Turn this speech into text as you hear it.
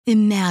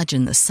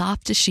Imagine the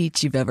softest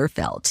sheets you've ever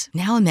felt.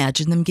 Now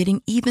imagine them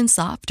getting even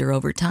softer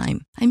over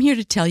time. I'm here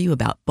to tell you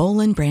about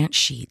Boll & Branch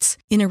sheets.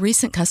 In a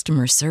recent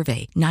customer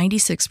survey,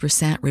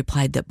 96%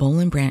 replied that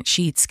Boll & Branch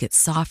sheets get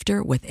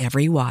softer with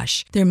every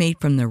wash. They're made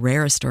from the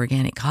rarest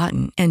organic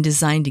cotton and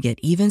designed to get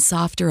even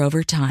softer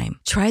over time.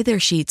 Try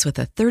their sheets with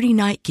a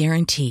 30-night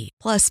guarantee,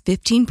 plus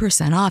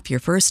 15% off your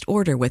first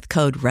order with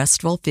code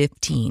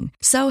RESTFUL15.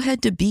 So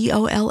head to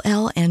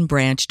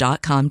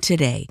BOLLandbranch.com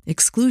today.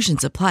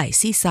 Exclusions apply.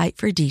 See site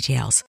for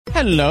details.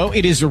 Hello,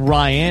 it is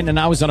Ryan, and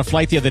I was on a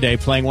flight the other day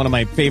playing one of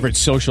my favorite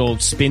social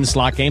spin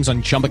slot games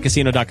on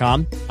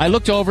ChumbaCasino.com. I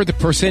looked over at the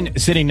person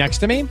sitting next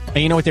to me, and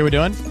you know what they were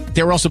doing?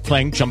 They were also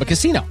playing Chumba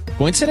Casino.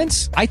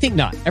 Coincidence? I think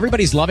not.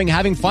 Everybody's loving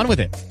having fun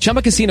with it.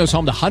 Chumba Casino is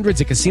home to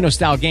hundreds of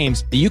casino-style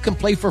games that you can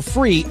play for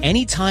free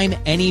anytime,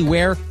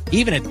 anywhere,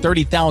 even at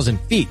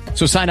 30,000 feet.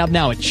 So sign up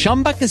now at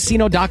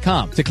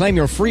ChumbaCasino.com to claim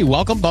your free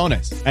welcome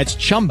bonus. That's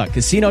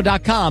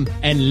ChumbaCasino.com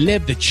and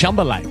live the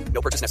Chumba life.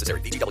 No purchase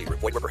necessary. VGW.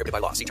 Void where prohibited by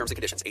law. See terms and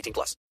conditions.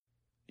 18+.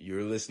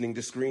 You're listening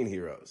to Screen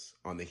Heroes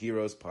on the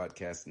Heroes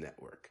Podcast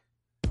Network.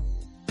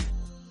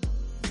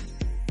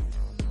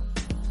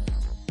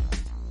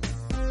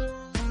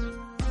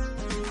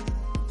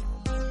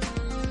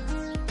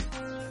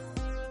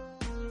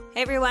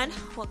 Hey everyone,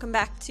 welcome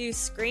back to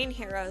Screen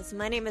Heroes.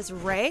 My name is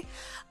Ray.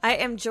 I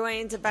am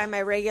joined by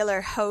my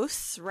regular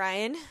hosts,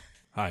 Ryan.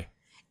 Hi.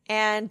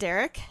 And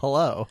Derek.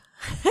 Hello.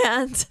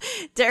 And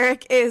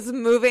Derek is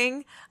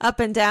moving up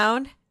and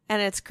down,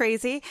 and it's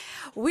crazy.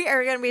 We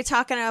are going to be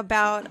talking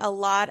about a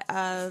lot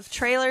of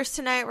trailers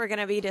tonight. We're going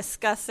to be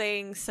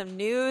discussing some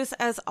news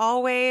as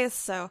always.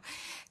 So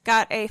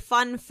got a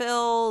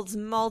fun-filled,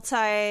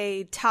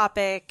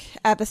 multi-topic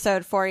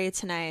episode for you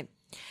tonight.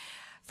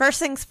 First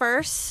things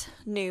first,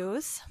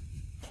 news.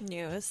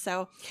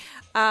 So,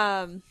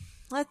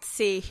 let's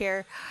see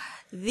here.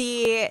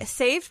 The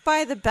Saved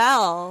by the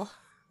Bell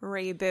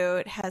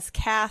reboot has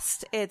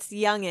cast its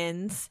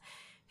youngins,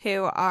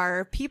 who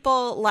are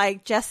people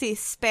like Jesse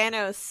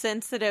Spano's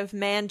sensitive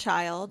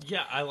man-child.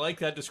 Yeah, I like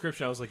that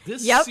description. I was like,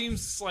 this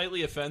seems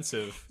slightly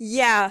offensive.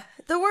 Yeah,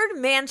 the word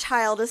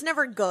man-child is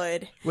never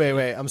good.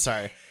 Wait, I'm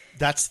sorry.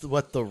 That's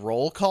what the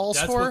roll calls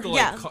for?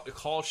 That's what the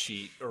call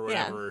sheet or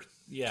whatever.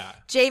 Yeah.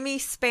 Jamie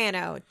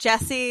Spano,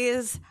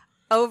 Jesse's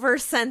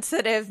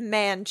oversensitive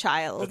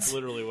man-child. That's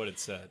literally what it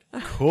said.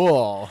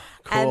 Cool.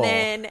 And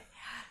then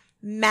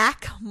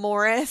Mac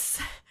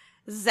Morris,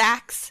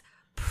 Zach's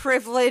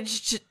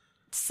privileged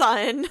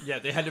son. Yeah,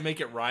 they had to make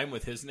it rhyme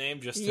with his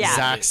name just to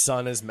Zach's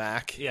son is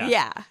Mac.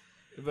 Yeah.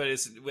 But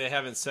they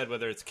haven't said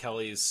whether it's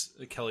Kelly's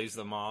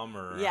the mom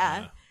or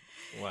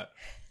what.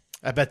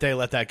 I bet they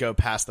let that go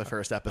past the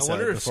first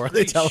episode before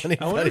they tell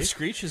anybody. I wonder if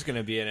Screech is going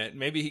to be in it.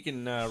 Maybe he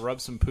can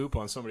rub some poop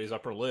on somebody's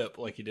upper lip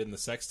like he did in the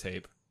sex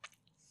tape.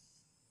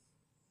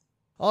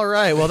 All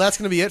right, well, that's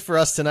going to be it for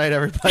us tonight,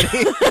 everybody.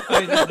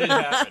 That did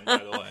happen, by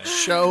the way.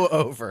 Show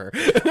over.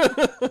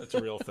 That's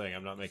a real thing.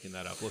 I'm not making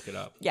that up. Look it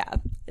up. Yeah,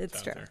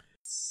 it's true.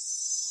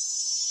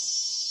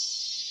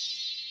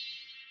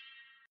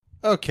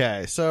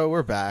 Okay, so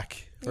we're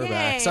back. We're Yay.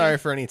 back. Sorry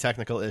for any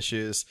technical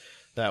issues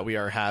that we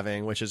are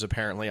having, which is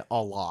apparently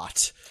a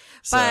lot.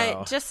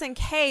 But just in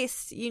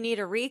case you need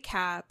a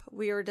recap,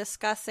 we were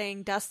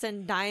discussing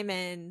Dustin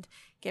Diamond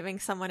giving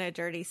someone a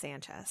dirty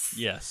Sanchez.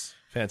 Yes.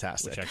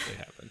 Fantastic. Which actually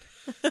happened.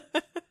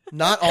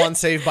 Not on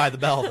Saved by the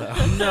Bell,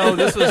 though. No,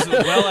 this was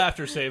well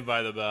after Saved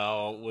by the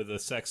Bell with a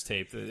sex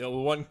tape. The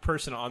one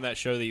person on that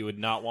show that you would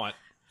not want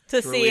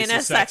to see in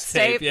a sex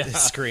tape. Yeah.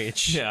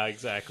 Screech. Yeah,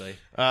 exactly.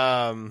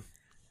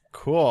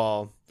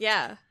 Cool.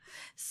 Yeah.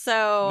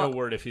 So no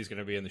word if he's going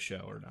to be in the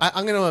show or not.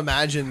 I'm going to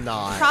imagine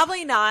not.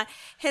 Probably not.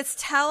 His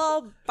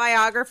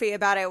biography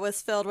about it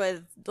was filled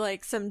with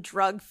like some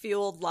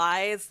drug-fueled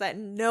lies that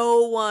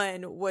no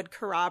one would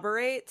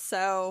corroborate.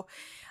 So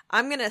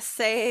I'm going to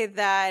say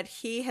that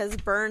he has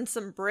burned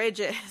some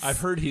bridges. I've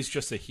heard he's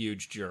just a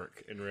huge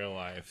jerk in real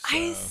life. So.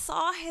 I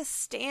saw his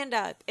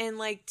stand-up in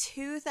like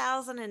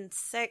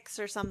 2006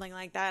 or something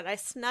like that. I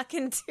snuck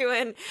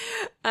into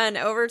an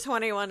over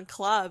 21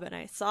 club and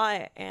I saw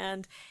it,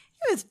 and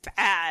it was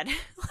bad.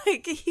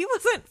 Like, he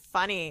wasn't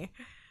funny.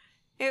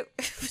 It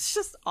was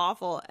just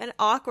awful and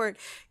awkward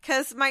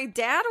because my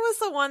dad was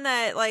the one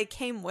that like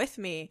came with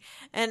me,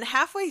 and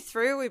halfway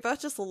through we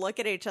both just look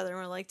at each other and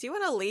we're like, do you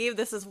want to leave?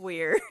 This is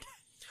weird.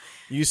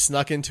 You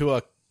snuck into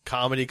a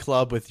comedy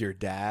club with your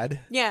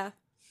dad? Yeah.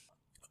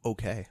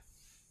 Okay.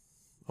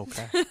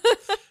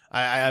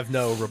 I have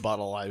no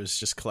rebuttal. I was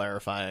just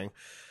clarifying.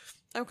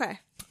 Okay.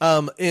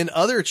 In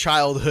other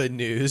childhood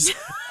news,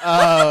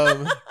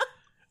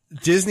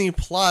 Disney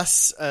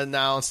Plus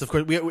announced, of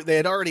course, they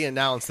had already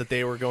announced that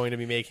they were going to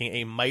be making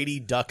a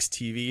Mighty Ducks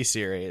TV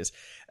series,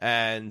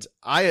 and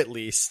I at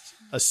least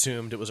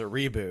assumed it was a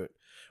reboot,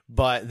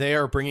 but they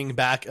are bringing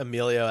back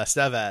Emilio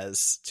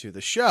Estevez to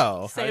the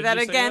show. Say that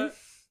again.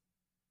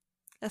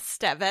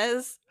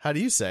 Estevez. How do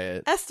you say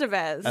it?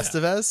 Estevez.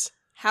 Estevez?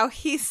 how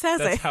he says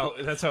That's it. how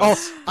Oh,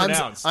 it's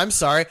pronounced. I'm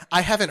sorry. I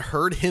haven't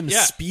heard him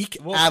Yeah, speak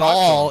we'll at talk to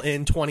all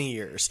him. in 20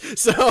 years.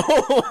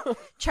 So,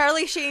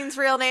 Charlie Sheen's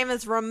real name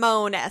is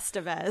Ramon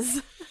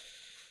Estevez.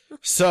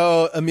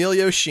 so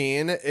Emilio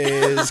Sheen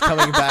is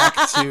coming back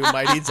to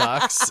Mighty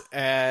Ducks,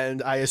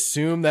 and I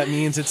assume that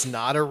means it's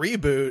not a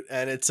reboot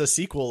and it's a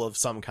sequel of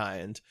some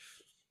kind.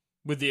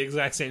 With the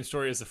exact same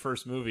story as the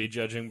first movie,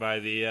 judging by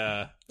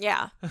the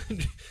Yeah.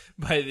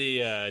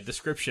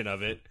 description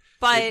of it.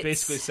 But It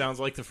basically sounds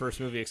like the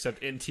first movie,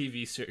 except in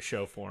TV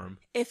show form.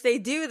 if they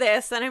do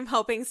this, then I'm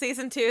hoping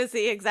season 2 is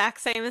the exact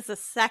same as the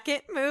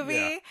second movie.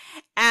 Yeah.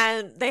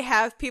 And they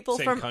have people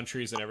Same from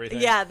countries and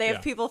everything. Yeah, they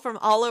have people from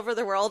all over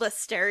the world as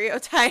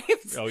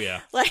stereotypes. Oh, yeah.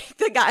 Like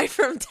the guy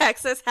from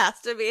Texas has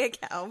to be a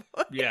cowboy.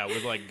 Yeah,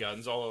 with like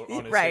guns all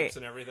on his Right. hips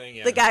and everything.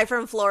 Yeah. The guy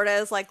from Florida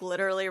is like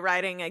literally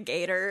riding a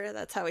gator.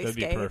 That's how he That'd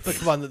be skates. perfect. But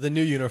come on, the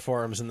new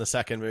uniforms in the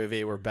second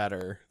movie were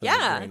better than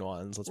Yeah. the green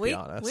ones, let's We be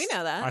honest. we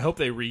know that. I hope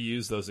they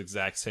reuse those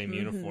exact same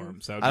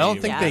uniforms. That would I be don't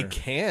even think they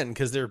better. can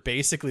because they're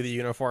basically the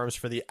uniforms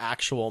for the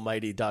actual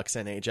Mighty Ducks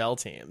NHL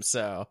team.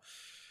 So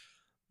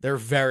they're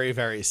very,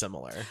 very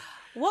similar.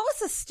 What was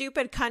the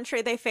stupid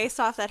country they faced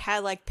off that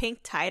had like pink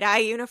tie-dye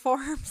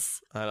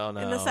uniforms? I don't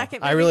know. In the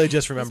second I movie, really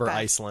just it was remember bad.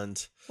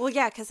 Iceland. Well,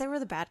 yeah, because they were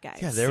the bad guys.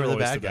 Yeah, they were the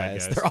always bad the bad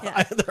guys. guys. They're all,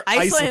 Yeah. they're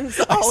Iceland's Iceland's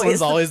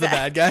always always the the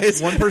bad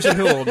guys. One person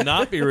who will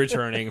not be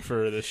returning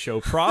for this show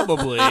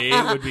probably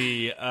would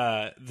be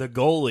the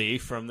goalie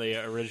from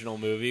the original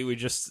movie. We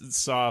just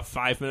saw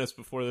 5 minutes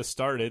before this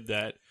started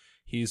that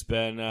he's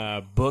been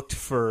booked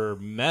for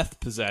meth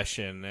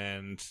possession,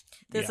 and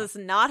This yeah. is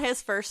not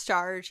his first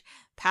charge.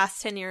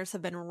 Past 10 years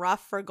have been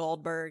rough for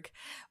Goldberg,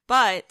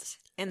 but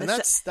in the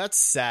And that's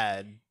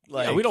sad.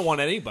 Like Yeah, we don't want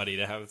anybody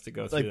to have to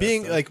go through like that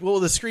being stuff. like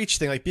the Screech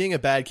thing, like being a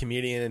bad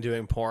comedian and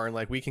doing porn.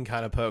 Like we can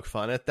kind of poke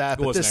fun at that, It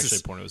but wasn't this actually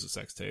is porn; it was a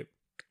sex tape.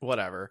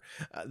 whatever.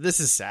 This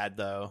is sad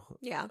though.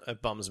 yeah,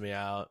 It bums me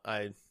out.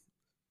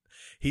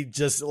 He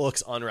just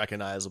looks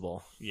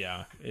unrecognizable.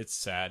 Yeah, it's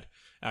sad.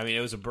 I mean,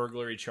 it was a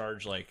burglary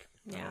charge I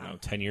don't Yeah. know,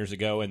 10 years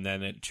ago, and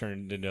then it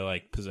turned into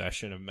like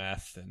possession of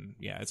meth, and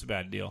yeah, it's a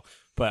bad deal.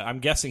 But I'm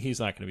guessing he's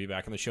not going to be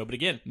back on the show. But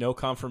again, no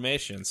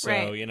confirmation. So,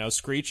 Right.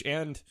 Screech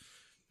and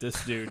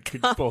this dude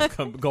could both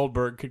come,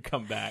 Goldberg could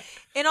come back.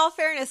 in all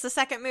fairness, the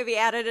second movie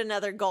added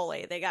another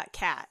goalie. They got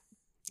Kat.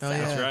 Oh,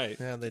 That's yeah. right.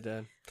 Yeah, they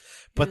did. It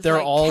But was they're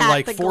like all Cat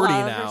like the 40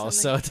 Glove or now, something.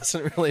 so it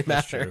doesn't really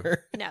That's true.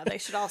 matter. No, they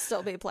should all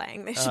still be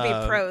playing. They should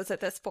be pros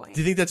at this point.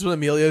 Do you think that's what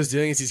Emilio's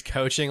doing? Is he's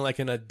coaching like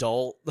an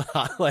adult,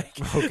 like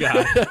Oh,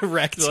 God.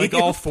 rec They're like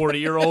team? all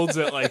 40-year-olds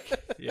that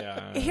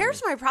yeah.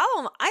 Here's my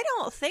problem. I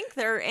don't think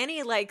there are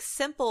any like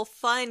simple,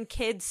 fun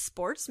kids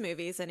sports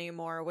movies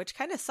anymore, which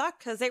kind of suck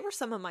because they were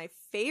some of my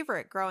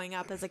favorite growing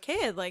up as a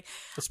kid. Like,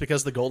 It's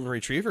because the Golden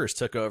Retrievers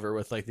took over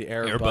with like the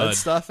Air Air Bud Bud.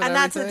 stuff, and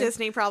that's a everything.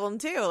 Disney problem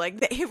too.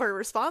 Like they were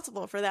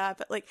responsible for that.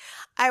 But like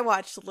I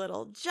watched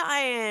Little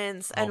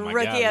Giants and Oh my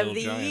Rookie God, of Little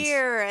the Giants.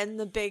 Year and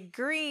The Big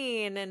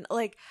Green and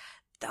like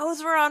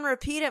those were on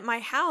repeat at my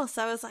house.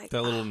 I was like,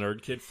 That little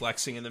nerd kid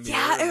flexing in the mirror.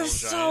 yeah, in it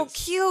was Little so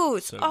Giants.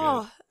 cute. So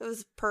Oh, it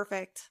was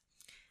perfect.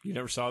 You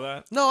never saw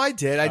that? No, I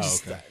did. I Oh,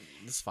 just okay.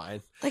 it's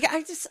fine. Like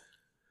I just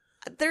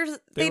they were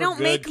don't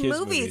good make kids'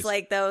 movies movies.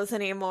 like those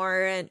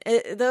anymore, and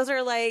those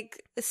are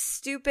like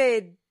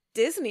stupid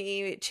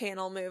Disney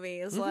Channel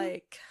movies,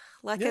 like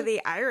Luck Yeah. of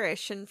the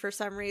Irish, and for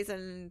some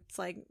reason it's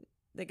like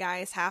the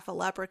guy's half a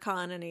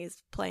leprechaun and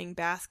he's playing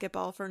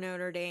basketball for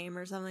Notre Dame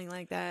or something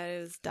like that. It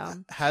was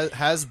dumb.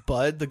 Has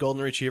Bud the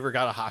Golden Retriever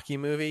got a hockey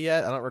movie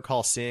yet? I don't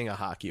recall seeing a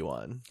hockey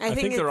one. I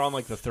think they're it's- on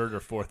like the third or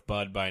fourth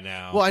Bud by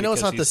now. Well, I know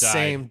it's because not the he's died.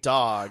 same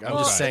dog. I'm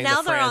well, just saying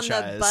now the they're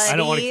franchise, on I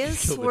don't wanna the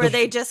buddies kill the where dog.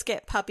 they just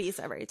get puppies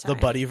every time.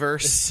 the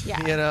Buddyverse.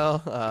 Yeah. You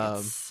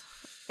know.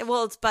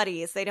 It's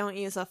buddies. They don't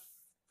use a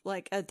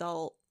like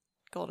adult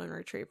golden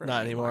retriever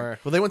Not anymore.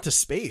 Well, they went to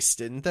space,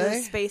 didn't The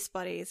they? space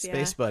buddies.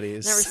 Space yeah.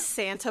 buddies. There were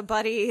Santa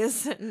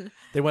buddies and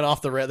They went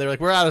off the. They were like,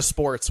 we're out of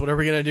sports. What are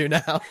we gonna do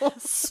now?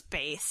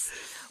 space.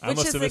 I which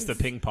must is have missed the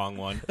ping pong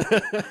one.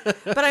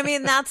 But I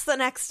mean, that's the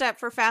next step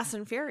for Fast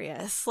and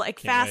Furious. Like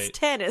Can't Fast wait.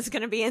 10 is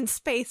going to be in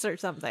space or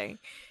something.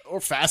 Or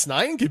Fast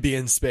 9 could be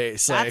in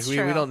space. That's we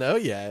true. don't know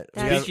yet.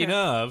 That's We got- Speaking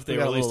of, they we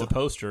got a released a little-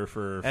 poster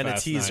for and a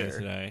Fast teaser. 9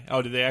 today.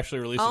 Oh, did they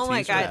actually release a Oh teaser?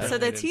 my God. I So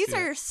the didn't see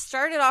teaser it.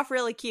 started off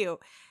really cute.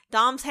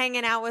 Dom's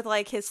hanging out with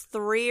like his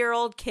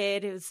 3-year-old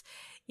kid who's,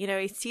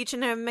 he's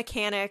teaching him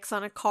mechanics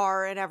on a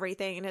car and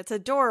everything, and it's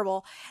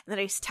adorable. And then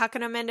he's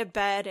tucking him into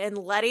bed, and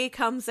Letty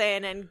comes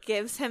in and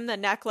gives him the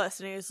necklace,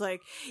 and he's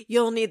like,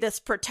 "You'll need this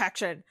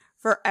protection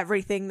for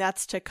everything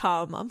that's to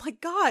come." I'm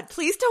like, God,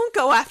 please don't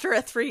go after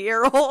a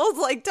 3-year-old.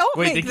 Like, don't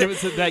Wait, they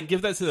make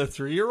give that to the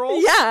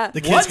 3-year-old? Yeah.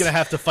 The kid's What? gonna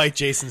have to fight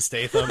Jason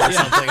Statham or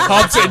something.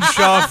 Hobbs and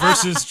Shaw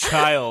versus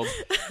Child.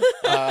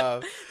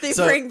 They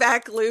So- bring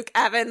back Luke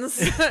Evans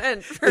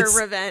for It's-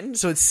 revenge.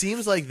 So it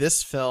seems like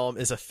this film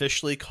is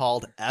officially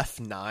called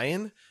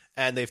F9,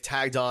 and they've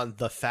tagged on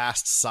the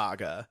Fast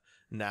Saga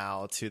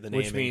now to the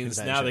naming Which means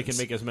now they can conventions.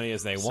 make as many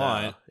as they So,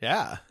 want.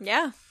 Yeah.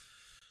 Yeah.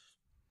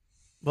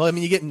 Well, I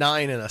mean, you get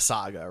 9 in a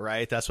saga,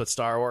 right? That's what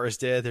Star Wars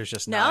did. There's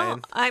just 9.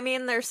 No, I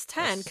mean there's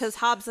 10 because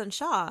Hobbs and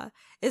Shaw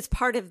is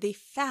part of the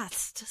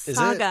Fast Is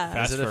saga.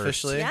 it? Is it Fast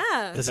officially?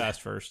 Yeah. The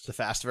Fast First. The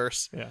Fast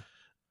verse? Yeah.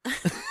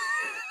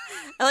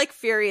 I like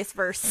Furious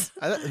Verse.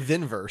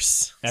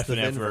 Vinverse. It's F the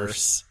and F Vinverse.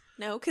 verse.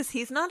 No, because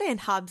he's not in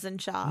Hobbs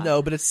and Shaw.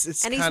 No, but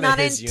it's And he's kind of not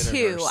in his 2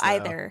 universe, though.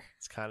 either.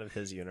 It's kind of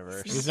his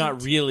universe. He's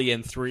not really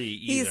in 3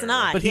 either. He's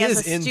not. But he has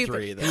is a in stupid-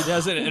 3, though. He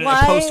does it in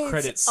What? a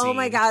post-credit scene. Oh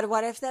my god,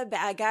 what if the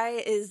bad guy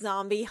is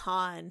Zombie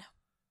Han?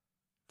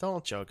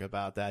 Don't joke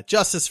about that.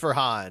 Justice for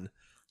Han.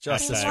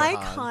 Justice I for like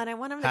Han. Han. I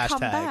want him to come Hashtag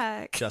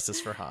back.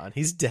 Justice for Han.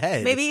 He's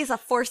dead. Maybe he's a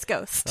Force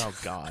ghost. Oh,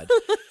 God.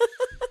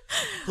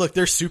 Look,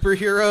 they're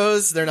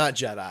superheroes. They're not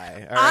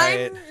Jedi. All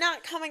right. I'm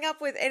not coming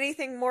up with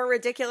anything more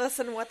ridiculous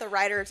than what the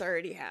writers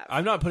already have.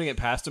 I'm not putting it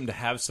past him to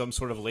have some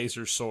sort of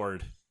laser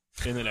sword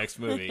in the next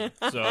movie.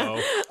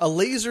 So A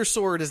laser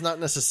sword is not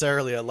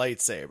necessarily a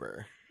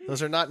lightsaber.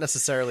 Those are not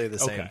necessarily the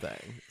same Okay.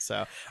 thing. So,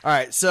 all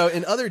right. So,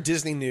 in other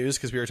Disney news,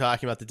 because we were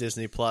talking about the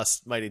Disney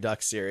Plus Mighty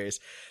Ducks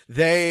series, and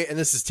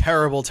this is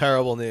terrible,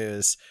 terrible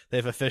news,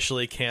 they've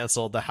officially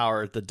canceled the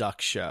Howard the Duck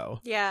show.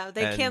 Yeah,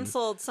 they And-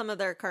 canceled some of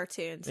their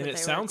cartoons. and that it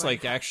they were sounds going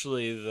like to-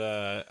 actually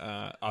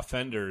the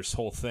Offenders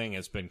whole thing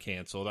has been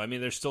canceled. I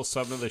mean, there's still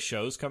some of the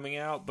shows coming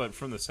out, but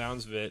from the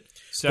sounds of it,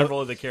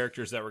 several of the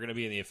characters that were going to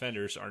be in the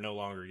Offenders are no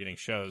longer getting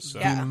shows. So.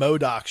 Yeah. The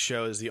MODOK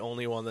show is the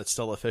only one that's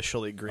still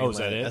officially greenlit, is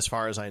that it? as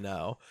far as I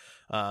know.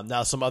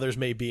 Now, some others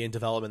may be in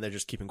development. They're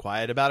just keeping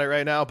quiet about it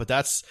right now. But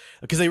that's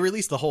because they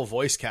released the whole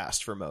voice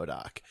cast for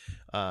MODOK.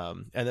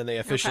 And then they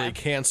officially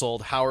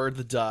canceled Howard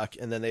the Duck.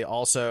 And then they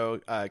also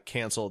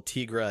canceled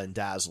Tigra and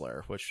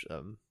Dazzler, which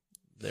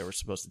they were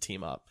supposed to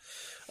team up.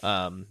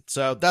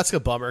 So that's a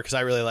bummer because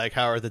I really like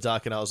Howard the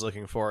Duck. And I was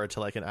looking forward to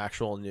like an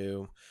actual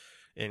new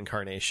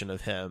incarnation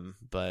of him.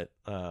 But,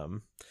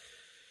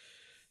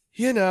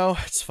 you know,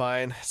 it's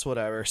fine. It's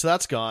whatever. So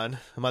that's gone.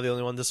 Am I the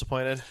only one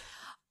disappointed?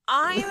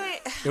 I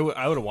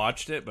I would have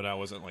watched it, but I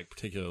wasn't like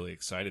particularly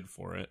excited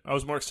for it. I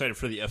was more excited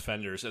for the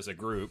Offenders as a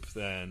group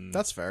than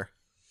That's fair.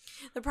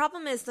 The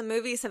problem is the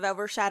movies have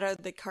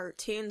overshadowed the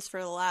cartoons for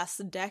the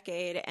last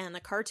decade, and the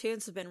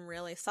cartoons have been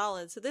really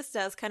solid. So this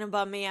does kind of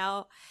bum me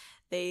out.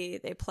 They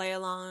play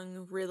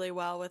along really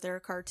well with their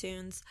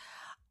cartoons.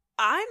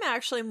 I'm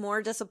actually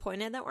more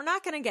disappointed that we're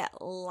not going to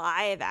get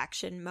live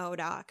action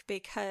MODOK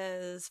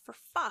because, for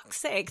fuck's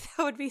sake,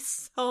 that would be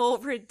so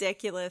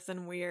ridiculous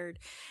and weird.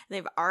 And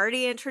they've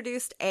already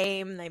introduced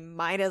AIM. They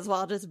might as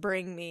well just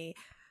bring me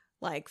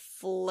like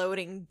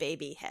floating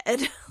baby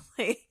head.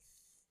 Like,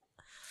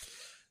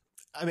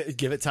 I mean,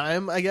 give it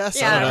time, I guess.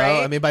 Yeah, I don't know.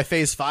 right? I mean, by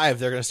phase 5,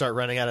 they're going to start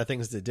running out of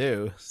things to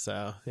do.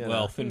 So, you know.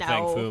 well, Fin No.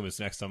 Fang Foom is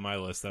next on my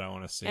list that I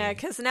want to see. yeah,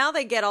 because now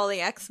they get all the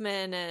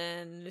X-Men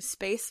and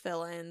space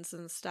villains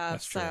and stuff.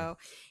 That's true. So,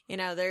 you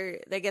know,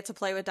 they get to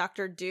play with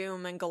Doctor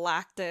Doom and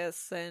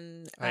Galactus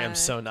and I am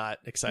so not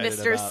excited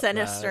Mr. about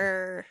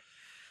Sinister.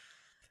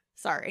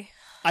 Sorry.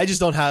 that. I just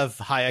don't have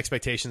high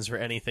expectations for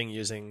anything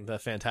using the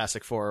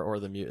Fantastic Four or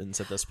the mutants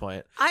at this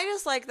point. I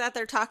just like that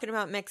they're talking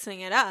about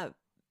mixing it up.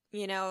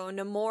 You know,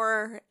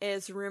 Namor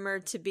is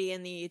rumored to be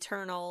in the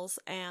Eternals,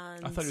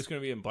 and I thought he was going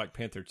to be in Black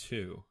Panther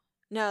 2.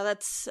 no,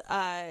 that's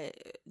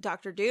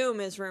Doctor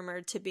Doom is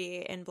rumored to be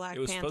in Black It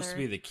was Panther. supposed to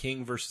be the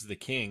King versus the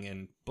King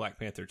in Black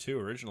Panther 2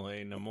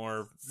 originally.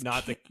 Namor,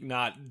 not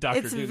Doctor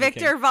It's Doom. the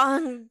Victor King.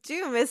 Von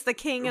Doom is the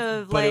king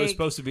of But like it was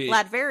supposed to be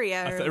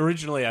Latveria.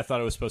 Originally, I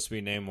thought it was supposed to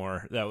be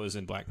Namor that was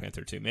in Black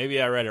Panther 2.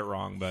 Maybe I read it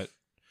wrong, but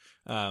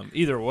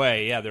either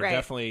way, yeah, they're Right.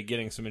 definitely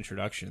getting some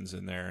introductions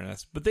in there.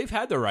 And but they've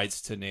had the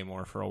rights to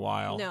Namor for a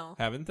while, No.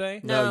 haven't they?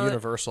 No,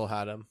 Universal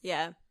had him.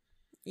 Yeah.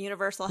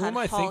 Universal Who had am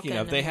I Hulk thinking and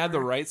of? They had the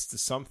Namor. rights to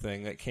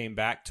something that came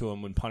back to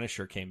him when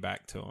Punisher came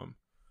back to him.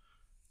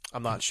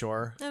 I'm not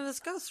sure. It was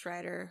Ghost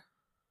Rider.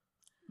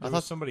 There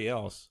was somebody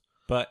else.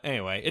 But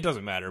anyway, it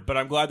doesn't matter. But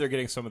I'm glad they're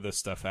getting some of this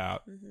stuff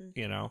out. Mm-hmm.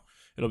 You know,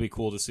 it'll be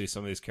cool to see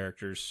some of these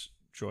characters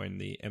join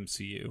the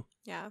MCU.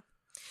 Yeah.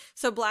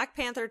 So Black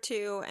Panther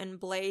 2 and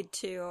Blade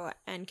 2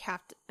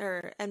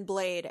 and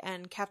Blade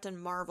and Captain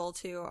Marvel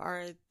 2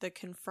 are the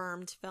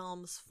confirmed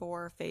films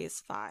for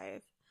Phase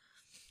 5.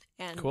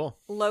 And Cool.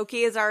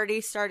 Loki has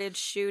already started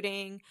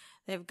shooting.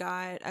 They've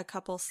got a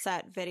couple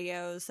set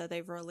videos that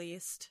they've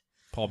released.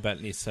 Paul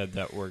Bettany said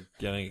that we're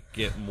going to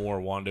get more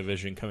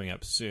WandaVision coming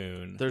up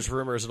soon. There's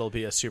rumors it'll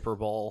be a Super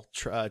Bowl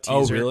teaser.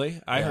 Oh,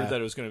 really? I Yeah. heard that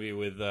it was going to be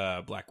with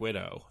Black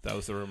Widow. That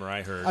was the rumor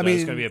I heard. I That it was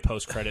mean, going to be a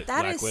post-credit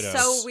That Black is Widow.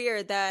 so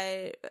weird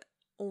that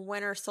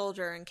Winter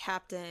Soldier and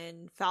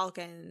Captain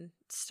Falcon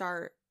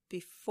start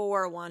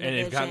before WandaVision. And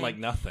they've gotten like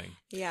nothing.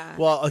 Yeah.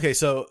 Well, okay,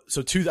 so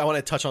two. I want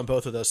to touch on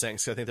both of those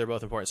things because I think they're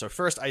both important. So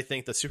first, I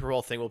think the Super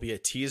Bowl thing will be a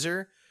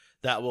teaser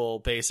that will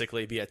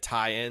basically be a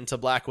tie-in to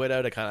Black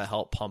Widow to kind of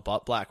help pump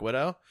up Black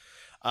Widow.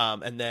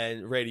 And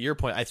then, Ray, to your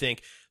point, I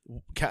think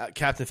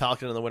Captain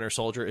Falcon and the Winter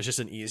Soldier is just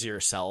an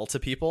easier sell to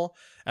people.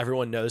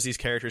 Everyone knows these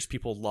characters.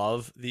 People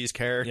love these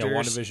characters. Yeah,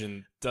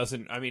 WandaVision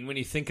doesn't. I mean, when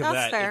you think of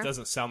That's that, fair. it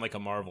doesn't sound like a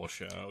Marvel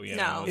show. You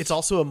No. know? It's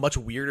also a much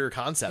weirder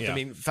concept. Yeah. I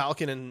mean,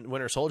 Falcon and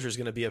Winter Soldier is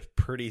going to be a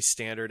pretty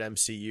standard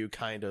MCU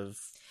kind of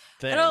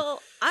thing.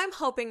 I'm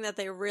hoping that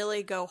they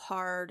really go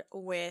hard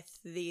with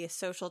the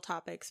social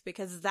topics,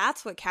 because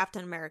that's what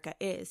Captain America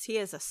is. He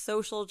is a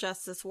social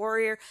justice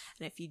warrior.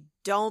 And if you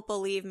don't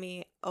believe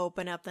me,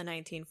 open up the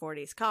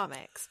 1940s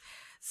comics.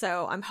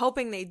 So I'm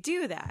hoping they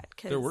do that.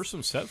 There were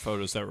some set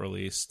photos that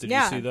released. Did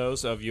Yeah. you see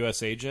those of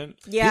U.S. Agent?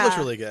 Yeah. He looks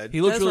really good.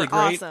 He looked Those really were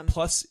great. awesome.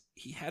 Plus,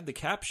 he had the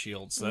cap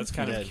shield, so that's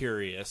kind He of did.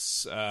 curious.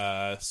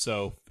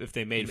 So if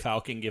they made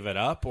Falcon give it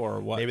up, or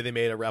what? Maybe they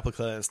made a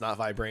replica and it's not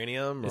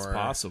vibranium, It's or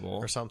possible.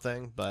 or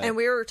something. But And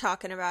we were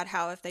talking about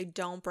how if they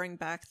don't bring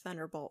back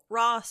Thunderbolt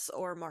Ross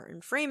or Martin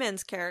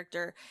Freeman's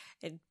character,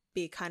 it'd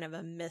be kind of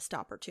a missed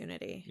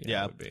opportunity.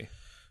 Yeah. it would be.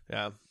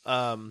 yeah.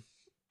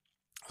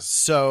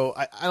 So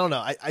I don't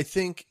know. I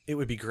think it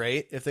would be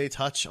great if they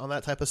touch on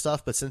that type of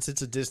stuff, but since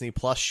it's a Disney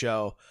Plus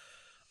show,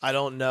 I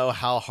don't know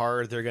how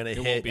hard they're going to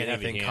won't hit be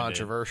anything heavy-handed.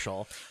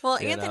 controversial. Well,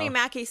 you Anthony know?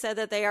 Mackie said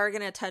that they are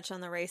going to touch on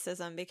the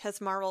racism,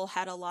 because Marvel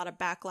had a lot of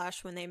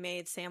backlash when they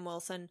made Sam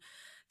Wilson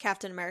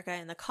Captain America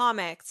in the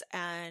comics,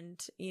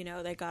 and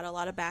they got a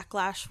lot of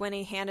backlash when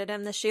he handed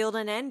him the shield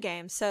in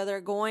Endgame. So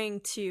they're going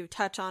to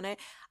touch on it.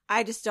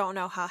 I just don't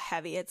know how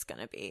heavy it's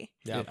going to be.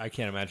 Yeah. I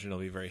can't imagine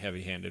it'll be very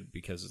heavy-handed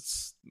because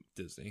it's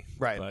Disney.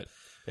 Right. But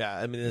Yeah,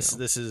 I mean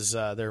this is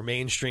their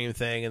mainstream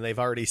thing, and they've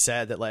already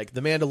said that like The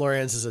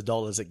Mandalorian's as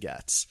adult as it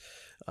gets.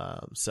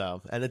 And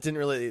it didn't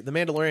really. The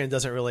Mandalorian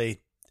doesn't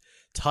really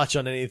touch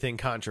on anything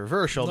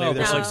controversial. No, Maybe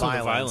there's but like some of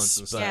the violence,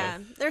 violence and but- Yeah,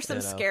 there's some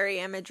you know. scary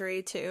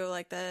imagery too,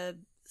 like the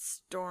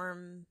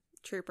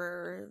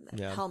stormtrooper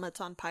Yeah.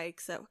 helmets on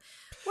Pike. So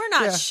we're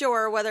not Yeah.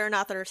 sure whether or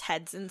not there's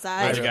heads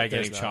inside. there's a Right. guy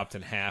There's getting not. chopped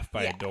in half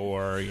by Yeah. a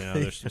door.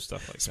 There's some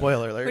stuff like that.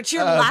 Spoiler alert. Which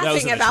you're that was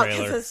laughing in the about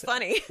trailer. because it's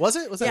funny. Was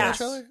it? Was that in Yeah. the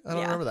trailer? I don't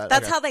Yeah. remember that.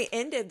 That's Okay. how they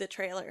ended the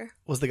trailer.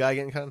 Was the guy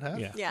getting cut in half?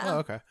 Yeah. Yeah. Oh,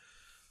 okay.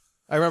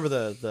 I remember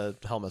the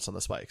helmets on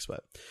the spikes,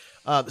 but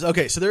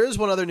okay. So there is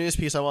one other news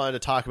piece I wanted to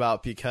talk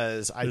about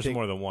because I There's think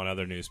more than one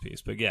other news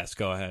piase, but yes,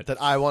 go ahead.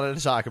 that I wanted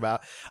to talk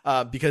about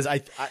because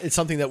it's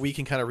something that we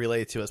can kind of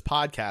relate to as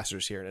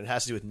podcasters here, and it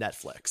has to do with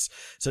Netflix.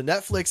 So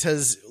Netflix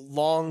has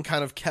long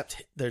kind of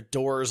kept their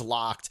doors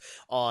locked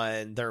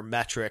on their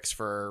metrics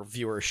for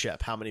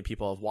viewership, how many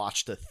people have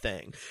watched a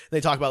thing.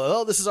 They talk about,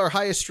 oh, this is our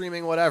highest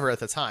streaming whatever at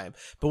the time,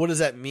 but what does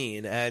that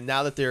mean? And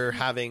now that they're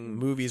having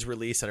movies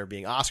released that are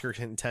being Oscar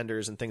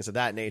contenders and things of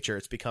that nature,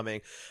 it's becoming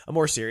a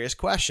more serious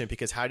question,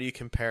 because how do you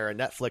compare a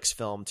Netflix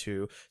film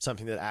to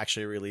something that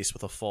actually released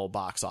with a full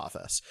box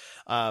office?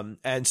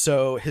 And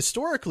so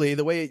historically,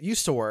 the way it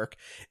used to work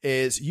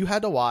is you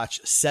had to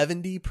watch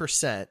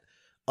 70%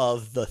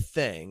 of the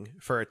thing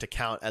for it to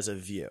count as a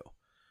view.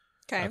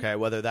 Okay,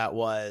 whether that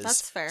was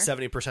That's fair.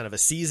 70% of a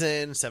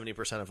season,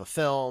 70% of a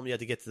film, you had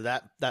to get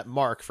to that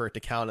mark for it to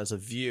count as a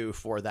view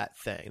for that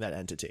thing, that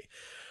entity.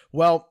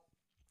 Well,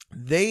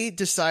 they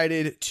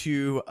decided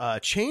to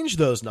change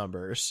those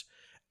numbers,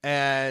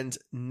 and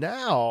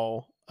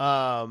now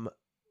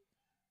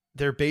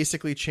they're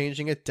basically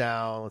changing it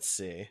down. Let's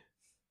see.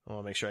 I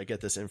want to make sure I get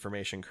this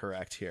information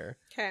correct here.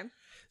 Okay.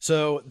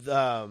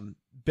 So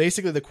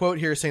basically the quote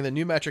here is saying the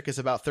new metric is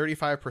about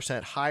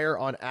 35% higher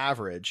on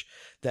average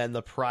than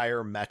the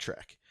prior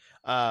metric.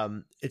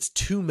 It's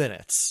 2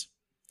 minutes.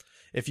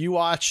 If you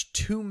watch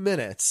 2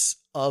 minutes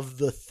of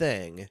the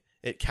thing,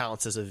 it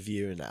counts as a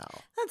view now.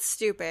 That's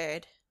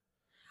stupid.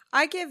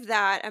 I give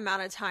that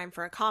amount of time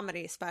for a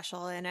comedy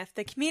special, and if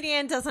the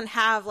comedian doesn't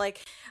have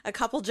like a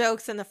couple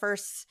jokes in the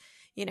first,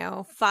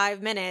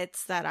 5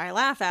 minutes that I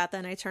laugh at,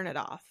 then I turn it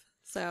off.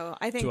 So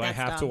I think Do I that's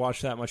have dumb. to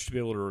watch that much to be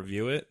able to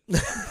review it?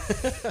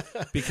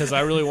 Because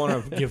I really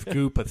want to give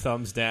Goop a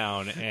thumbs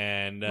down,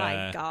 and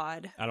My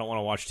God. I don't want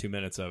to watch 2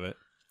 minutes of it.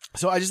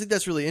 So I just think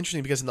that's really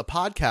interesting, because in the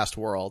podcast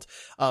world,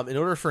 in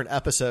order for an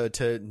episode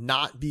to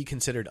not be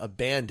considered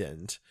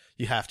abandoned,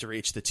 you have to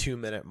reach the 2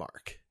 minute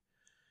mark.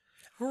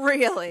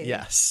 Really?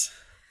 Yes.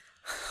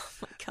 Oh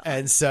my God.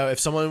 And so if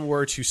someone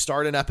were to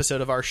start an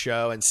episode of our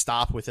show and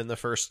stop within the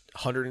first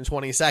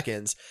 120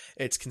 seconds,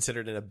 it's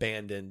considered an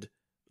abandoned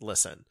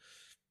listen.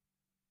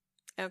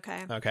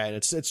 Okay. Okay, and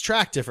it's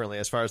tracked differently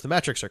as far as the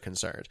metrics are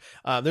concerned.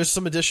 There's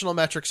some additional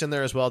metrics in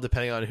there as well,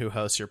 depending on who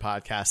hosts your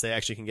podcast. They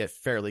actually can get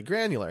fairly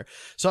granular.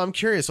 So I'm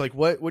curious, like,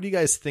 what do you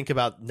guys think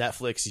about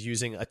Netflix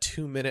using a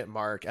 2 minute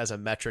mark as a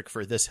metric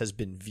for this has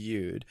been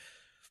viewed?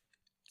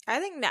 I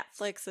think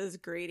Netflix is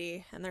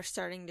greedy, and they're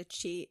starting to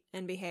cheat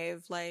and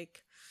behave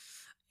like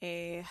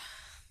a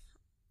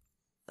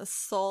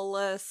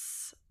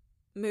soulless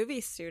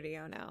movie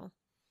studio now.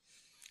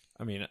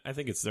 I mean, I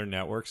think it's their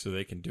network, so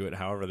they can do it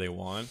however they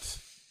want.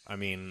 I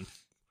mean,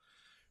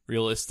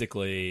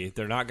 realistically,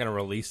 they're not going to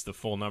release the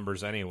full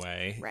numbers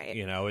anyway. Right.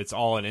 It's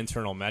all an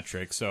internal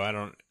metric,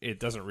 so it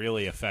doesn't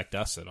really affect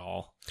us at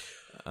all.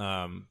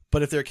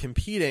 But if they're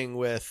competing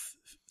with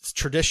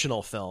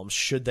traditional films,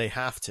 should they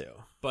have to?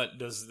 But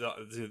does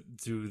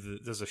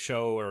a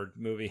show or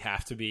movie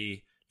have to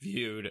be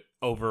viewed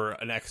over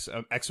an X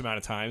amount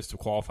of times to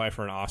qualify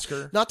for an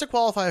Oscar? Not to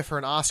qualify for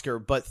an Oscar,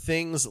 but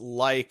things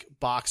like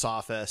box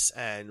office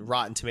and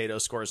Rotten Tomato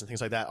scores and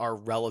things like that are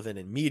relevant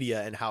in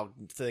media and how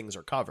things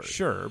are covered.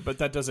 Sure, but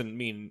that doesn't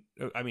mean.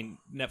 I mean,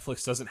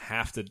 Netflix doesn't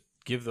have to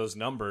give those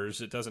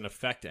numbers, it doesn't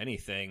affect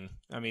anything.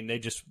 I mean, they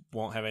just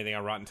won't have anything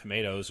on Rotten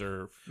Tomatoes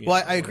or.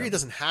 I agree. It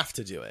doesn't have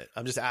to do it.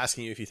 I'm just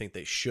asking you if you think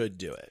they should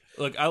do it.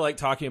 Look, I like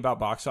talking about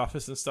box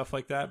office and stuff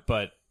like that,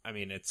 but I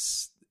mean,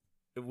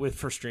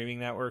 for streaming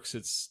networks,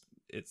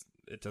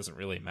 it doesn't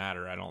really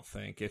matter. I don't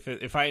think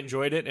if I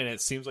enjoyed it and it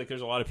seems like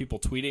there's a lot of people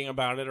tweeting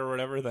about it or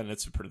whatever, then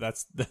that's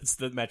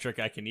the metric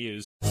I can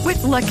use.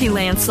 With Lucky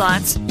Land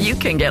Slots, you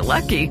can get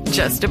lucky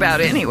just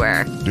about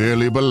anywhere.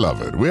 Dearly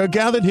beloved, we are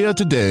gathered here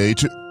today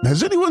to...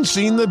 Has anyone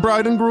seen the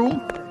bride and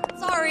groom?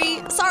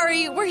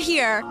 Sorry, we're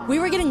here. We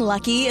were getting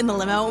lucky in the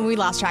limo and we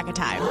lost track of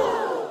time.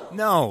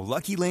 No,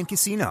 Lucky Land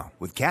Casino,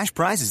 with cash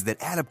prizes that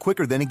add up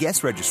quicker than a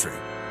guest registry.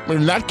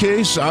 In that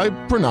case, I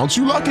pronounce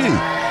you lucky.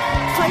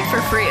 Play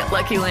for free at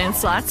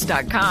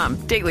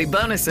LuckyLandSlots.com. Daily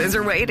bonuses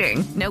are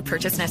waiting. No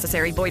purchase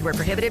necessary. Void where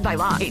prohibited by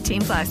law.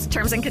 18+.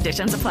 Terms and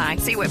conditions apply.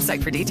 See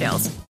website for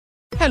details.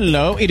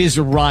 Hello, it is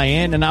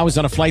Ryan, and I was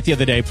on a flight the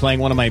other day playing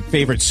one of my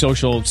favorite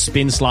social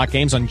spin slot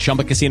games on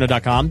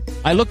ChumbaCasino.com.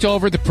 I looked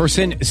over at the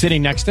person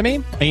sitting next to me,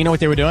 and you know what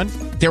they were doing?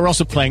 They were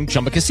also playing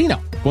Chumba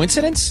Casino.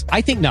 Coincidence?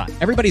 I think not.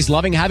 Everybody's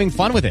loving having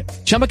fun with it.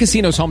 Chumba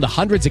Casino is home to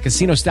hundreds of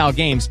casino-style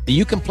games that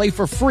you can play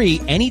for free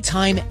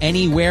anytime,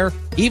 anywhere,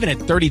 even at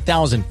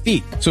 30,000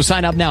 feet. So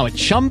sign up now at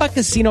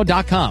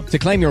ChumbaCasino.com to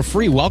claim your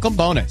free welcome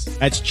bonus.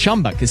 That's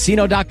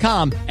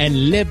ChumbaCasino.com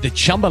and live the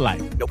Chumba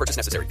life. No purchase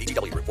necessary.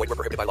 VGW. Void where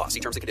prohibited by law. See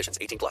terms and conditions.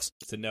 18+.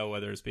 To know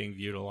whether it's being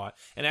viewed a lot.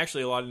 And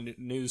actually, a lot of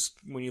news,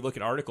 when you look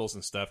at articles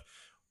and stuff,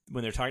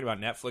 when they're talking about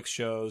Netflix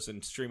shows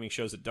and streaming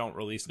shows that don't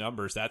release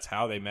numbers, that's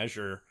how they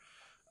measure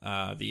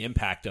the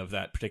impact of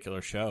that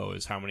particular show,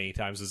 is how many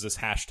times has this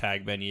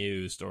hashtag been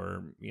used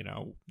or,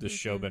 this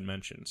show been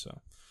mentioned. So,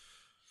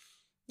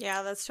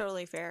 yeah, that's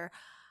totally fair.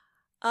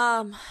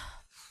 I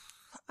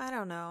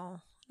don't know.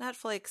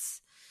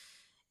 Netflix,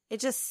 it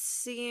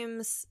just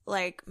seems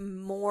like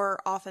more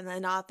often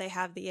than not they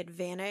have the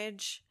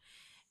advantage.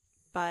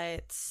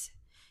 But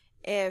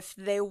if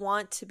they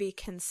want to be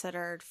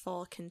considered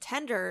full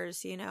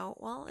contenders,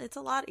 it's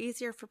a lot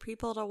easier for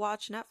people to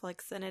watch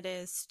Netflix than it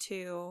is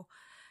to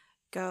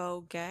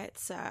go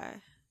get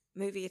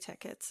movie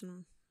tickets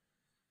and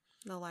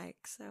the like.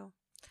 So,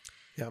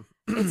 yeah,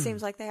 it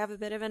seems like they have a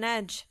bit of an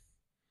edge.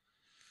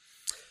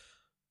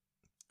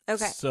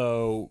 Okay.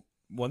 So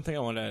one thing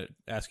I want to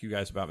ask you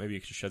guys about, maybe you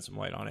could shed some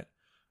light on it.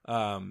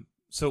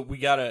 So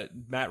we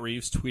Matt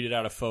Reeves tweeted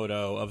out a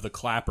photo of the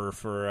clapper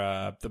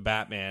for the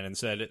Batman and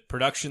said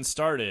production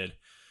started.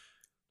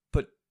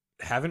 But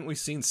haven't we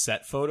seen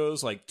set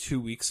photos like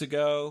 2 weeks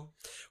ago?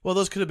 Well,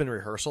 those could have been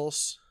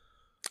rehearsals.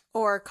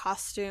 Or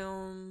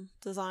costume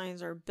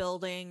designs or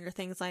building or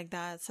things like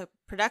that. So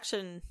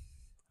production...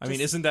 I mean,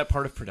 isn't that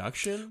part of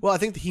production? Well, I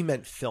think he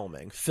meant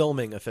filming.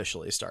 Filming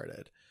officially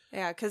started.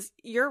 Yeah, because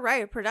you're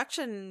right.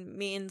 Production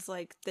means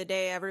like the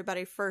day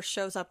everybody first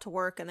shows up to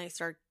work and they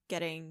start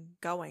getting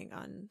going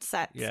on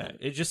sets. Yeah,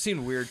 it just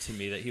seemed weird to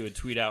me that he would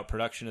tweet out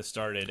production has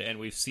started, and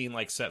we've seen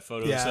like set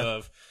photos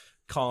of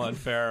Colin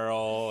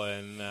Farrell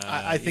and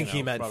I think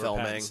he meant Robert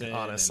filming, Pattinson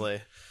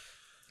honestly.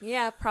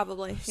 Yeah,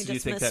 probably. So do you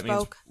think that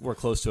means we're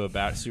close to a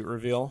Batsuit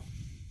reveal?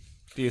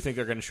 Do you think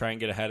they're going to try and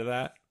get ahead of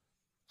that?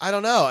 I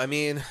don't know. I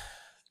mean,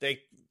 they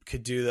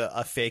could do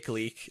a fake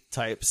leak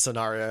type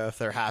scenario if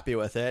they're happy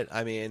with it.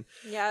 I mean,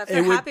 yeah, if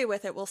they're happy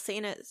with it, we'll see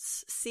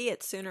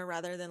it sooner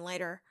rather than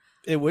later.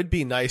 It would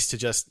be nice to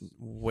just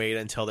wait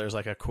until there's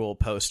like a cool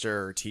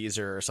poster or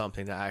teaser or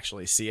something to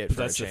actually see it.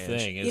 That's the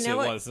thing. It's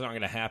not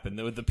going to happen.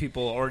 With the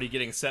people already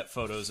getting set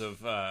photos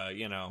of,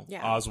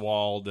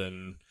 Oswald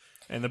and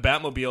the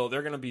Batmobile,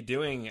 they're going to be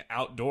doing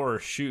outdoor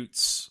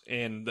shoots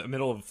in the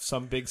middle of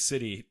some big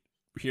city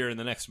here in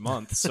the next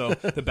month. So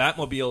the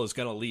Batmobile is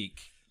going to leak.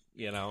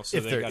 So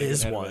if there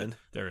is one,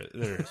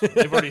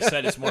 they've already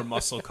said it's more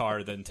muscle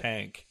car than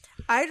tank.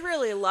 I'd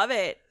really love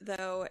it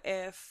though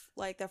if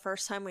like the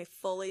first time we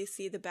fully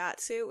see the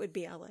Batsuit would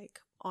be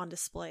on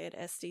display at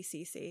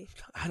SDCC.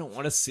 I don't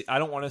want to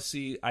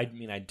see. I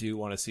mean, I do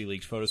want to see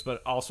leaked photos,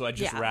 but also I'd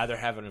just rather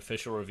have an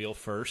official reveal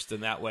first,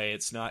 and that way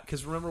it's not.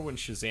 Because remember when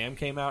Shazam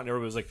came out and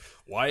everybody was like,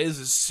 "Why is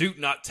his suit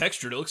not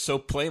textured? It looks so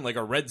plain, like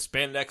a red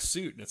spandex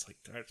suit." And it's like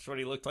that's what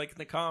he looked like in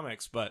the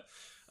comics, but.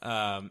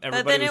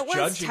 Everybody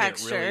was judging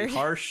it really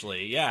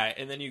harshly. Yeah,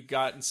 and then you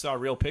got and saw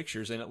real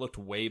pictures and it looked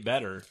way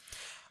better.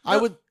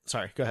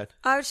 Sorry, go ahead.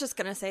 I was just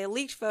going to say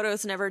leaked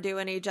photos never do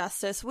any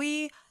justice.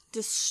 We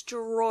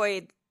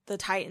destroyed the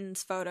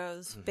Titans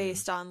photos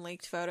based on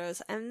leaked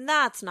photos, and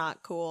that's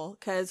not cool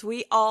because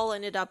we all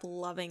ended up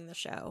loving the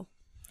show.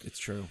 It's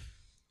true.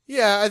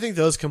 Yeah, I think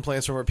those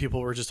complaints were where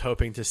people were just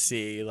hoping to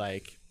see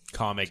like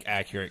comic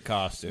accurate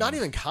costumes. Not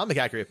even comic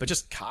accurate, but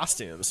just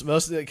costumes.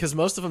 Because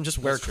most of them just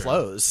wear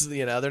clothes.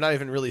 They're not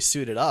even really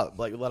suited up,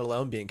 like let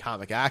alone being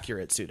comic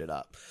accurate suited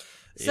up.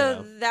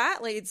 So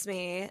that leads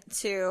me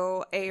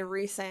to a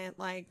recent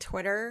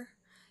Twitter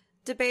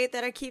debate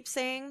that I keep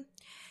saying.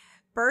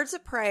 Birds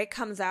of Prey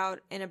comes out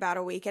in about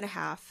a week and a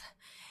half,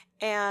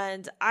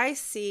 and I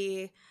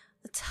see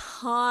a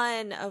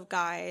ton of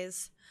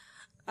guys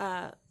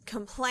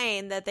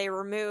complain that they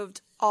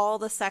removed all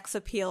the sex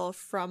appeal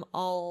from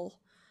all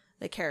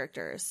the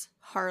characters.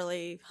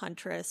 Harley,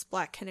 Huntress,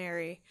 Black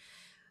Canary.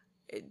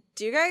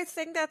 Do you guys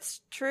think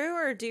that's true,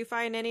 or do you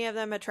find any of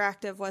them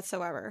attractive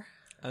whatsoever?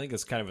 I think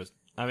it's kind of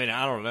I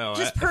don't know.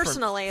 Just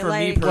personally, for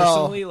me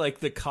personally, like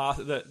the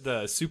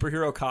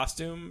superhero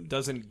costume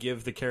doesn't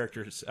give the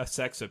character a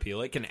sex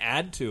appeal. It can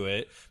add to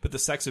it, but the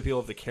sex appeal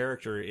of the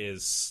character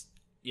is,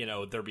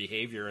 their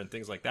behavior and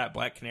things like that.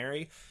 Black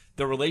Canary,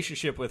 the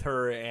relationship with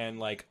her and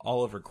like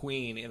Oliver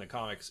Queen in the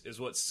comics is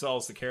what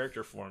sells the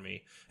character for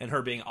me, and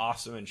her being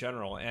awesome in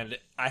general. And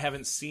I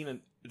haven't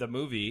seen the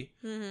movie,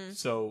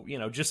 so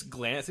just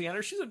glancing at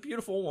her, she's a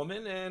beautiful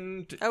woman,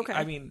 and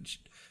I mean,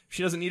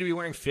 she doesn't need to be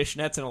wearing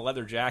fishnets and a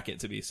leather jacket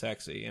to be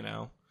sexy,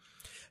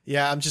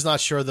 Yeah, I'm just not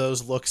sure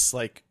those looks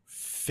like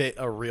fit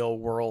a real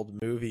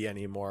world movie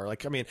anymore.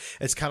 Like, I mean,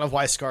 it's kind of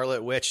why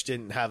Scarlet Witch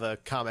didn't have a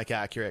comic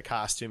accurate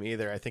costume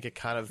either. I think it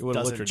kind of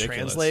doesn't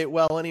translate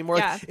well anymore.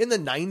 Yeah. Like, in the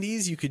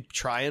 90s, you could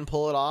try and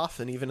pull it off,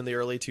 and even in the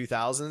early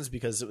 2000s,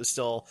 because it was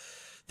still,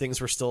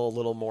 things were still a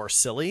little more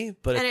silly.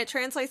 But it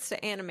translates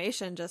to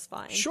animation just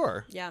fine.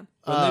 Sure. Yeah.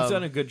 Well, they've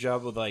done a good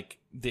job with like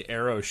the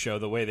Arrow show,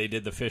 the way they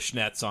did the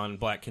fishnets on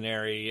Black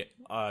Canary,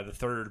 the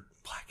third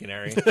Black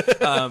Canary,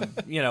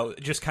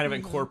 just kind of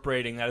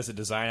incorporating that as a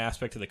design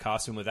aspect of the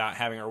costume without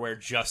having her wear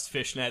just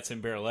fishnets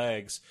and bare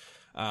legs.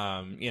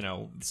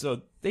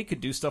 So they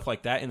could do stuff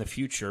like that in the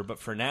future, but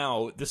for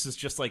now, this is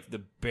just like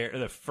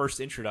the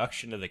first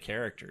introduction to the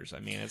characters. I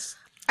mean,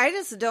 I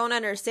just don't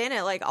understand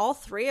it. Like, all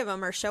three of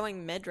them are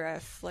showing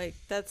midriff. Like,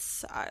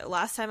 that's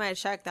last time I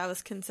checked, that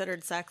was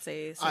considered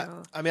sexy.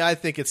 So. I mean, I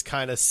think it's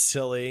kind of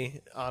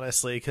silly,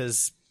 honestly,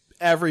 because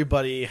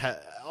everybody,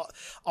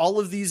 all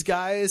of these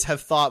guys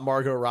have thought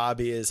Margot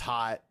Robbie is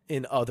hot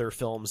in other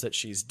films that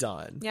she's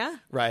done. Yeah.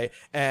 Right.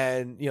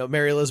 And,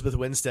 Mary Elizabeth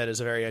Winstead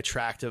is a very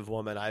attractive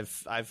woman.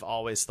 I've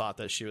always thought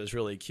that she was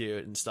really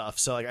cute and stuff.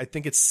 So like, I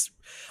think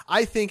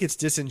it's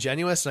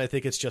disingenuous, and I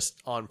think it's just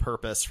on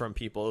purpose from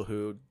people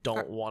who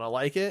don't want to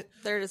like it.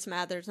 They're just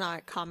mad there's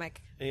not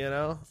comic.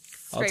 I'll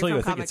tell you,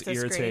 I think it's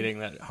irritating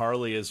that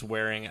Harley is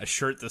wearing a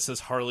shirt that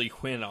says Harley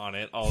Quinn on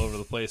it all over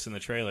the place in the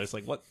trailer. It's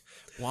like, what?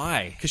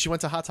 Why? Because she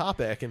went to Hot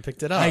Topic and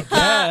picked it up. I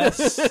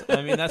guess.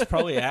 I mean, that's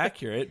probably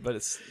accurate, but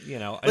it's,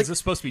 is this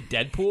supposed to be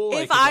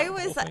Deadpool? If I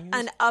was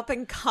an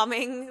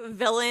up-and-coming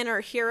villain or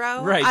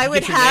hero, right, I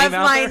would have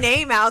my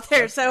name out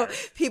there so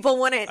people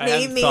wouldn't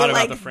name me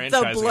like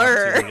the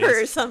Blur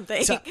or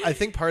something. So I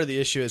think part of the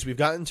issue is we've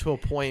gotten to a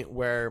point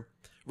where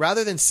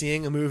rather than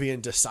seeing a movie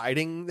and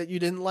deciding that you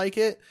didn't like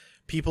it,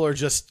 people are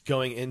just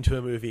going into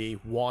a movie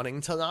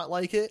wanting to not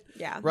like it.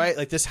 Yeah. Right?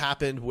 Like, this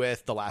happened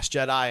with The Last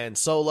Jedi and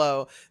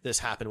Solo. This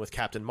happened with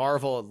Captain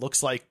Marvel. It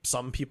looks like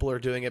some people are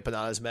doing it, but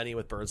not as many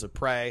with Birds of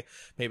Prey.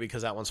 Maybe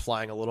because that one's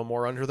flying a little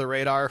more under the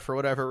radar for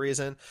whatever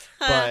reason.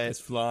 But it's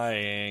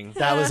flying.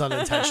 That was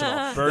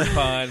unintentional. Bird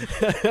pun.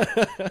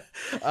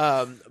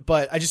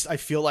 But I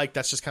feel like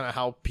that's just kind of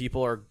how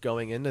people are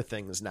going into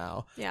things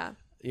now. Yeah.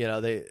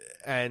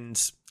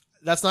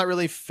 That's not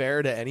really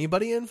fair to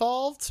anybody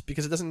involved,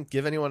 because it doesn't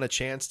give anyone a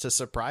chance to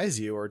surprise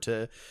you or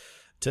to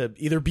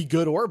either be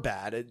good or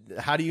bad.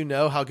 How do you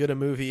know how good a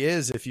movie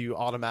is if you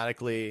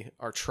automatically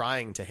are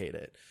trying to hate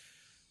it?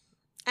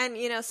 And,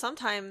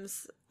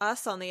 sometimes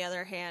us, on the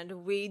other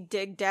hand, we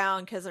dig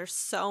down because there's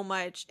so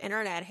much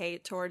internet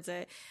hate towards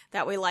it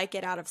that we like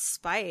it out of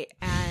spite.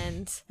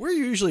 And we're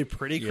usually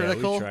pretty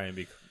critical. We try and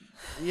be,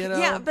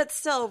 Yeah, but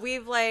still,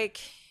 we've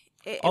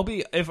I'll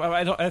be if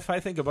I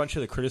think a bunch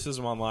of the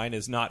criticism online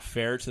is not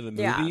fair to the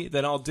movie,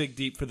 then I'll dig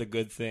deep for the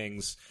good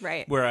things.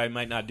 Right. Where I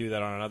might not do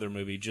that on another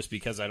movie just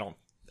because I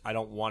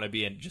don't want to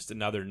be just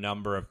another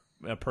number of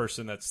a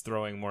person that's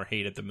throwing more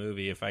hate at the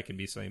movie if I can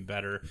be something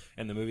better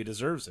and the movie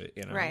deserves it.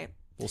 Right.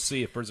 We'll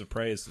see if Birds of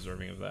Prey is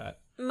deserving of that.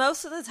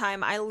 Most of the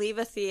time, I leave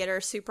a theater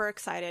super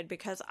excited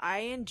because I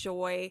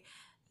enjoy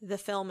the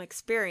film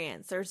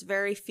experience. There's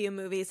very few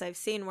movies I've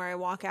seen where I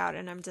walk out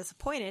and I'm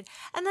disappointed.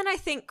 And then I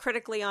think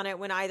critically on it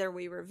when either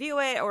we review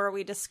it or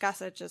we discuss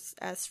it just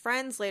as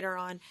friends later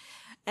on.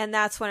 And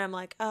that's when I'm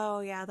like, oh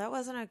yeah, that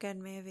wasn't a good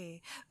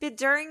movie.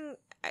 But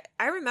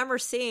I remember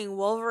seeing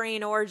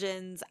Wolverine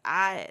Origins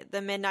at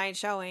the midnight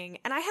showing,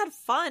 and I had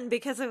fun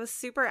because it was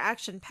super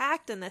action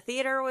packed and the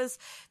theater was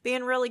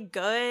being really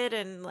good,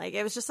 and like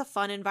it was just a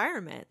fun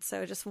environment.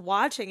 So just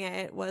watching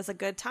it was a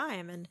good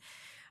time. And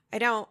I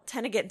don't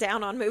tend to get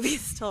down on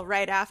movies till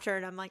right after,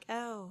 and I'm like,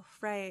 oh,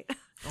 right.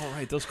 Oh,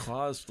 right. Those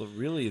claws,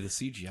 really, the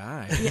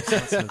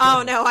CGI. Yeah.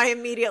 Oh, no. I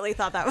immediately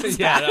thought that was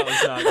bad. That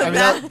was not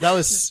I mean, that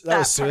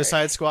was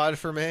Suicide Squad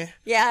for me.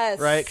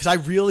 Yes. Right? Because I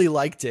really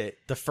liked it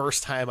the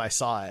first time I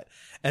saw it.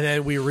 And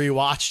then we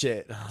rewatched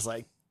it, and I was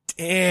like,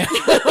 damn.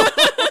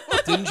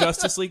 Didn't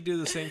Justice League do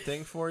the same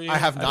thing for you? I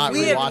have not.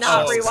 We have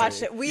not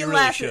rewatched it. We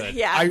left. Really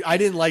yeah, I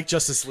didn't like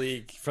Justice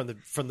League from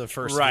the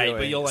first. Right,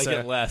 viewing, but you'll like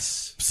it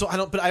less. So I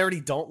don't. But I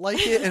already don't like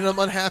it, and I'm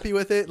unhappy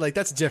with it. Like,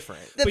 that's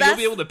different. You'll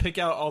be able to pick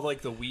out all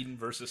like the Whedon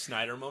versus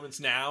Snyder moments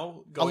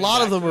now. A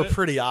lot of them are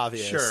pretty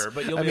obvious. Sure,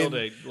 but you'll be able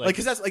to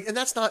because that's and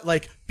that's not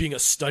like being a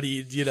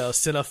studied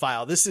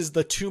cinephile. This is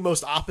the two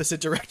most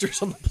opposite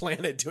directors on the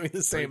planet doing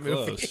the same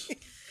movie.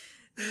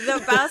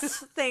 The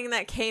best thing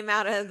that came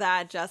out of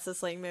that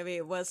Justice League movie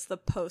was the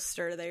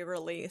poster they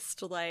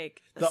released,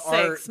 like The 6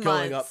 art months.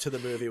 going up to the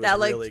movie was that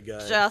looked really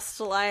good. just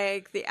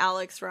like the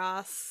Alex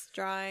Ross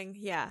drawing.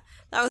 Yeah,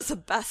 that was the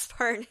best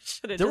part. It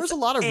should have. There was a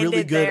lot of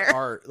really good there.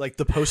 art, like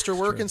the poster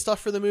work and stuff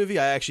for the movie.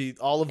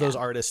 All of those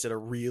artists did a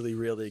really,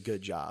 really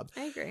good job.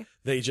 I agree.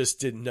 They just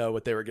didn't know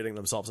what they were getting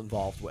themselves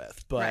involved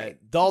with. But Right.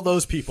 all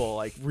those people,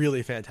 like,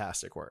 really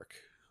fantastic work.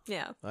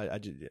 Yeah. I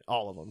did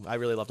all of them. I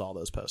really loved all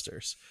those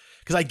posters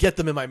because I get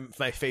them in my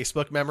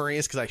Facebook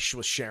memories because I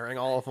was sharing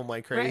all of them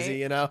like crazy, Right.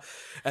 you know.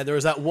 And there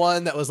was that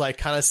one that was like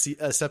kind of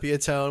a sepia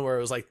tone where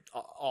it was like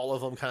all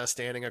of them kind of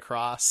standing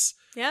across,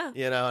 Yeah.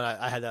 you know. And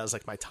I had that as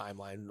like my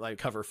timeline, like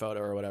cover photo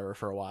or whatever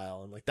for a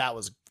while, and like that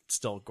was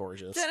still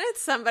gorgeous. Didn't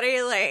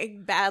somebody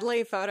like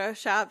badly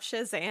Photoshop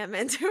Shazam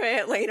into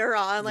it later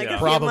on, like Yeah. a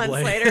few Probably.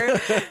 months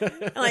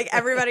later? Like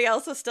everybody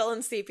else was still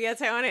in sepia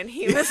tone, and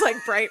he was like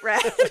bright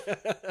red.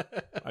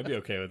 I'd be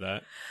okay with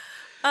that.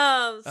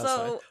 fine.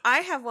 So I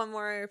have one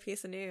more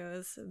piece of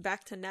news.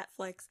 Back to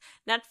Netflix.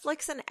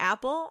 Netflix and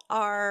Apple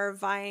are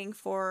vying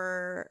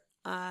for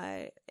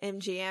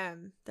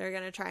MGM. They're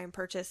gonna try and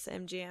purchase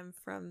MGM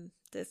from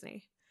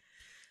Disney.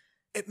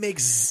 It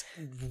makes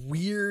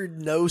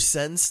weird no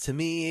sense to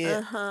me.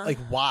 Uh-huh. Like,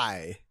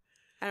 why?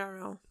 I don't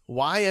know.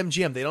 Why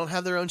MGM? They don't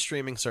have their own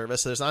streaming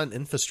service, so there's not an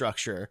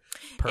infrastructure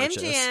purchase.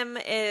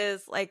 MGM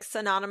is like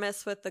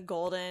synonymous with the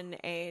golden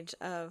age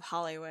of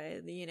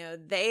Hollywood. You know,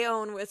 they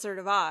own Wizard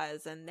of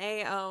Oz and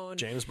they own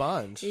James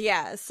Bond.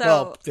 Yeah, so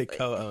well, they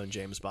co-own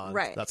James Bond.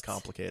 Right. That's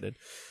complicated.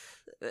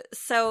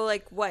 So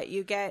like what,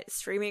 you get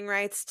streaming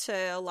rights to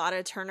a lot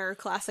of Turner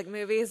Classic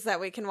Movies that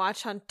we can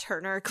watch on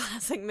Turner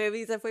Classic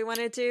Movies if we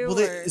wanted to. Well,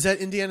 or- is that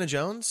Indiana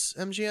Jones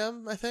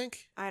MGM, I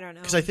think? I don't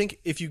know. Because I think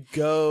if you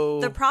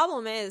go... The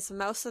problem is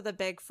most of the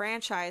big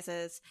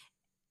franchises,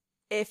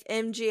 if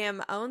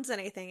MGM owns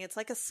anything, it's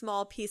like a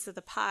small piece of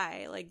the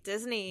pie. Like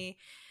Disney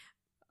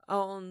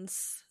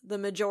owns the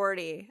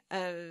majority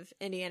of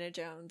Indiana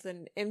Jones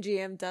and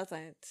MGM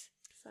doesn't.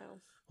 So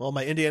Well,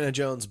 my Indiana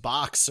Jones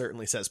box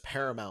certainly says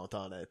Paramount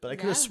on it, but I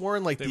could have Yeah.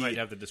 sworn like They might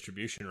have the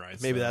distribution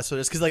rights. maybe so. that's what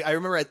it is. Because like I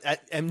remember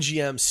at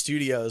MGM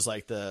Studios,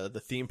 like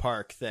the theme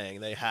park thing,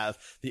 they have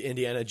the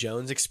Indiana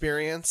Jones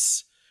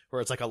experience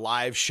where it's like a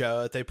live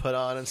show that they put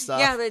on and stuff.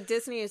 yeah, but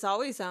Disney has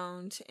always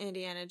owned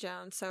Indiana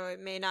Jones, so it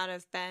may not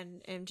have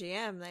been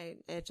MGM.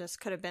 It just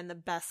could have been the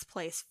best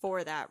place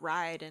for that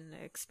ride and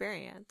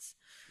experience.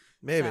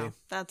 Maybe. So,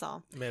 that's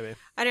all. Maybe.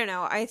 I don't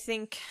know. I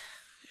think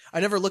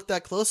I never looked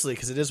that closely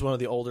because it is one of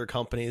the older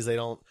companies. They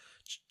don't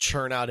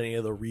churn out any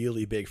of the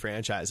really big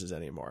franchises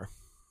anymore.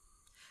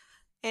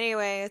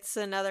 anyway, it's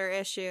another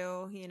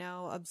issue. You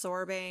know,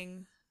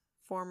 absorbing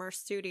former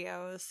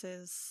studios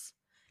is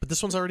But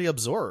this one's already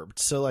absorbed,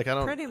 so like I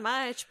don't. pretty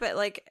much. But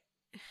like,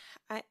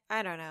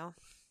 I don't know.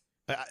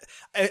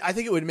 I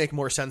think it would make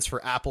more sense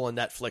for Apple and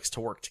Netflix to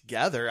work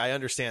together. I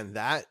understand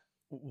that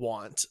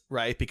want,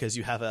 right? Because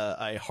you have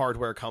a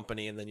hardware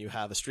company and then you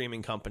have a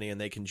streaming company and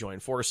they can join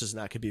forces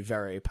and that could be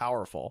very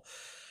powerful.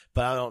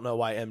 But I don't know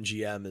why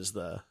MGM is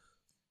the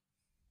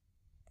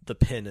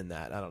pin in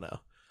that. I don't know.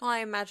 Well, I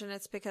imagine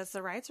it's because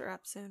the rights are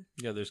up soon.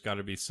 Yeah, there's got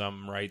to be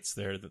some rights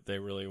there that they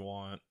really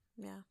want.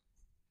 Yeah.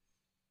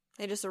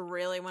 They just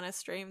really want to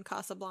stream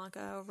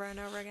Casablanca over and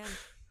over again.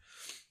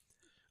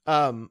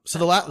 So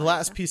the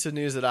last piece of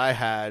news that I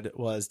had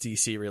was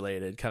DC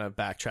related, kind of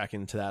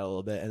backtracking to that a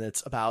little bit, and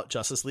it's about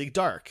Justice League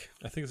Dark.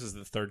 I think this is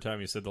the third time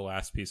you said the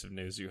last piece of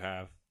news you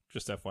have.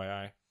 Just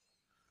FYI.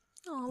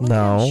 Oh, look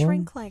at him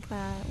shrink like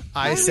that. Why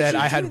I would said you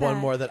I do had one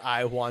that? more that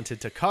I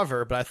wanted to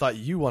cover, but I thought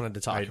you wanted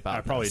to talk about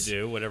I probably this.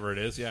 do, whatever it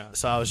is, yeah.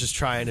 So I was just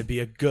trying to be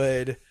a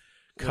good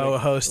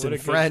co-host What a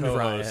and good friend,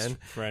 co-host Ryan.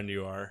 Friend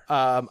you are.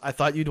 I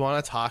thought you'd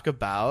want to talk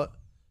about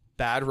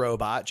Bad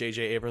Robot.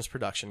 J.J. Abrams'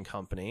 production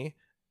company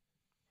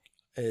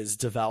is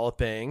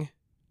developing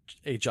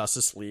a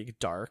Justice League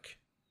Dark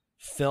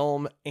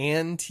film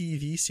and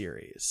TV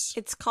series.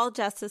 It's called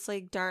Justice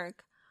League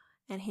Dark,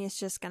 and he's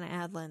just going to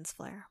add lens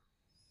flare.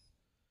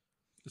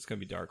 It's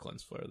going to be dark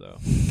lens flare, though.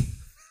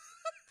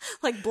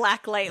 Like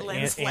black light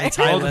lens flare. Well, it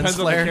Anti-lens depends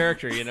on flare. the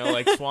character, you know?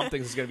 Like, Swamp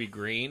Thing is going to be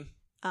green,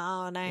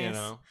 Oh, nice. you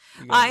know?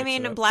 You gotta I mix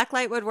mean, it up. black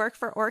light would work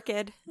for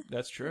Orchid.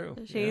 That's true.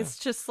 She's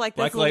just like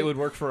Black this light little would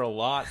work for a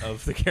lot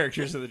of the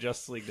characters of the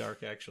Justice League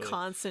Dark, actually.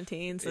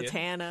 Constantine, Yeah,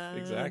 Zatanna,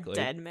 exactly.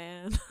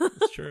 Deadman.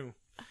 It's true.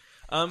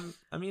 I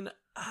mean,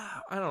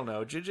 I don't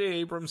know. J.J.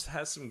 Abrams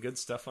has some good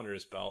stuff under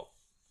his belt.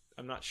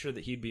 I'm not sure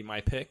that he'd be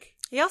my pick.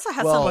 He also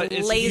has Well, some but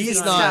it's- lazy he's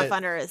stuff not-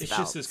 under his It's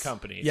belt. just his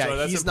company. Yeah, so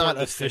that's he's important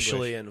not to distinguish.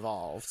 officially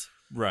involved.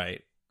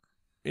 Right.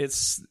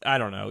 I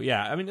don't know.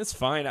 Yeah, I mean, it's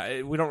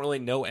fine. We don't really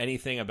know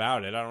anything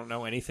about it. I don't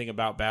know anything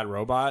about Bad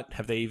Robot.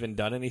 Have they even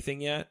done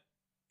anything yet?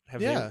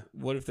 Yeah.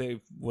 What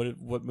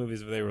movies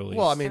have they released?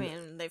 Well, I I mean,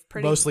 mean, they've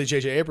pretty mostly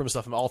J.J. Abrams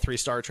stuff from all three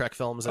Star Trek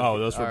films. Oh,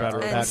 those were Bad are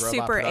Robot. Bad And Robot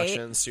Super 8.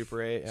 Productions.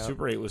 Super 8. Yeah.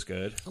 Super 8 was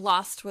good.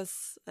 Lost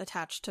was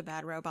attached to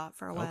Bad Robot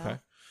for a while. Okay.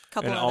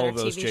 Couple And of all other of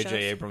those TV J.J. shows.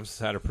 Abrams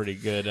had a pretty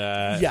good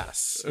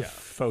Yes. Yeah.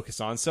 focus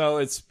on. So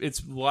it's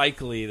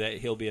likely that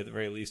he'll be at the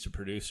very least a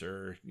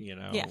producer, you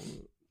know. Yeah.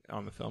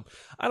 on the film.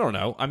 I don't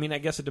know. I mean, I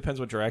guess it depends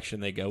what direction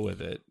they go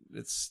with it.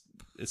 It's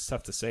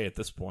tough to say at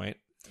this point.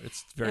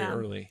 It's very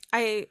early.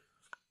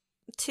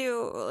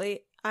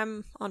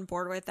 I'm on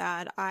board with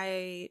that.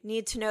 I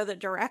need to know the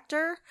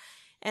director,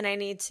 and I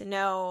need to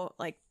know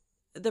like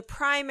the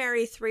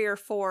primary 3 or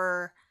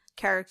 4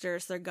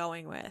 characters they're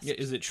going with. Yeah,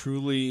 is it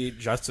truly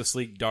Justice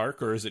League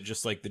Dark, or is it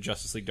just like the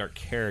Justice League Dark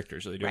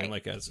characters? Are they doing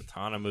like a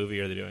Zatanna movie?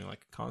 Are they doing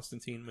like a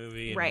Constantine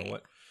movie? Right.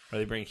 What are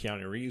they bringing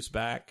Keanu Reeves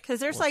back? Because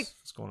there's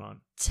what's going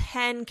on?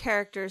 10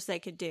 characters they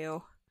could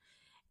do,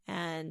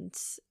 and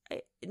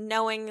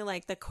knowing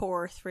like the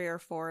core 3 or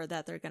 4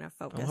 that they're going to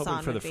focus on. I'm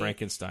hoping for the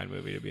Frankenstein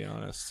movie, to be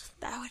honest.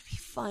 That would be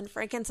fun.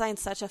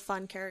 Frankenstein's such a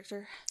fun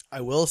character.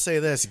 I will say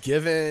this,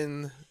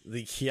 given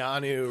the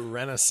Keanu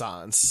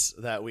renaissance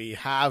that we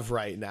have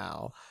right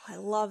now. I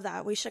love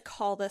that. We should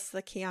call this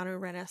the Keanu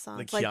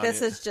renaissance. The Keanu,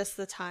 this is just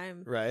the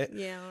time. Right?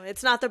 You know,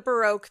 it's not the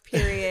Baroque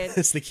period.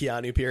 It's the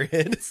Keanu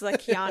period. It's the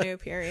Keanu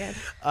period.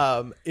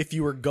 If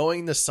you were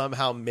going to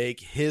somehow make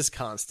his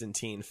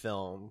Constantine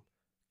film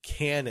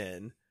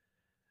canon,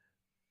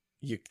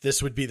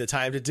 this would be the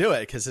time to do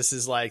it, because this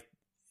is like,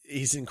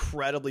 he's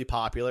incredibly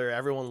popular.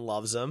 Everyone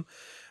loves him.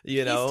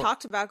 You know, he's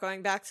talked about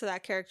going back to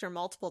that character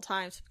multiple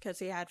times because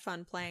he had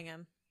fun playing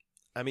him.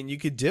 I mean, you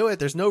could do it.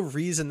 There's no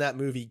reason that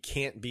movie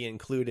can't be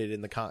included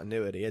in the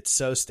continuity. It's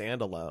so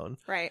standalone.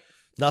 Right.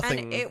 Nothing.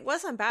 And it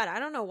wasn't bad. I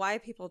don't know why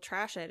people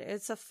trash it.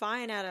 It's a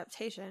fine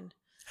adaptation.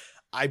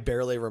 I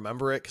barely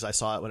remember it because I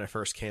saw it when it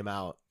first came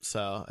out.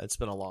 So it's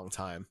been a long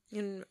time.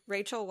 And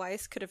Rachel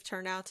Weisz could have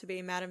turned out to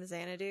be Madame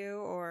Xanadu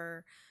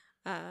or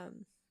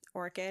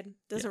Orchid.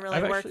 Doesn't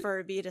really work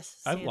for Vita.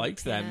 I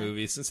liked that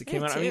movie since it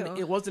came out. I mean,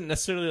 it wasn't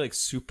necessarily like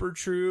super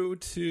true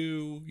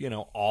to, you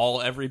know,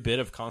 every bit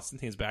of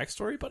Constantine's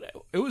backstory, but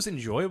it was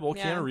enjoyable.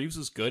 Yeah. Keanu Reeves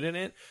was good in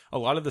it. A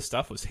lot of the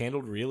stuff was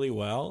handled really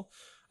well.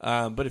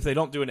 But if they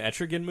don't do an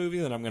Etrigan movie,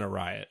 then I'm going to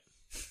riot.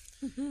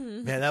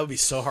 Man, that would be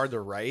so hard to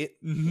write.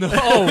 No,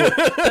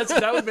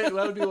 that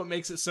would be what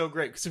makes it so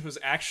great. Because if it was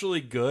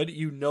actually good,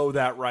 you know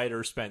that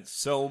writer spent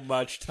so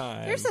much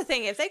time. Here's the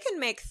thing: if they can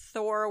make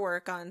Thor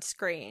work on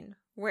screen,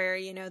 where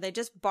they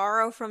just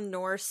borrow from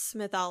Norse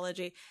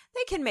mythology,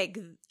 they can make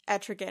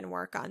Etrigan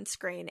work on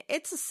screen.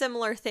 It's a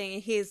similar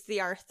thing. He's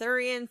the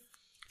Arthurian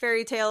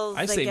fairy tales.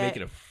 I say make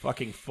it a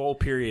fucking full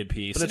period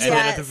piece, and then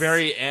at the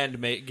very end,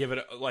 give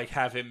it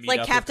have him meet like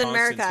up Captain with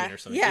Constantine America or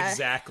something. Yeah.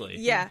 Exactly.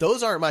 Yeah,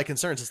 those aren't my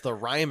concerns. It's the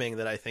rhyming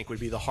that I think would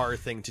be the hard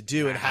thing to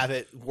do and have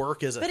it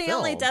work as a film. But he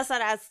only does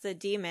that as the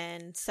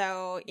demon.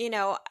 So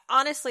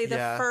honestly,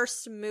 the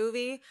first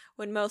movie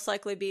would most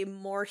likely be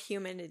more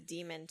human to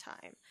demon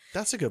time.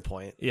 That's a good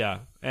point. Yeah,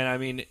 and I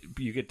mean,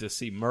 you get to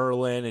see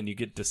Merlin, and you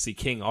get to see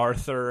King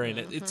Arthur, and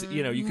it's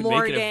you can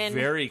Morgan. make it a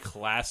very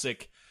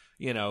classic,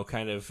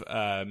 kind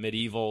of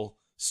medieval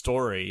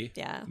story,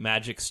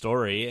 magic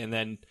story, and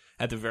then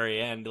at the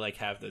very end,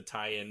 have the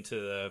tie into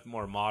the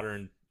more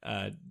modern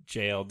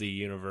JLD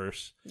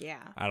universe.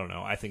 Yeah, I don't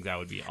know. I think that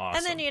would be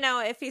awesome. And then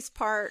if he's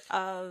part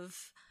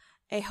of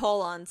a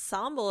whole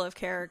ensemble of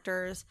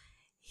characters,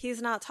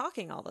 he's not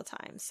talking all the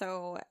time,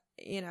 so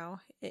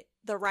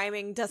the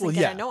rhyming doesn't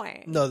get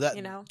annoying. No, that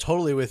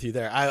totally with you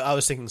there. I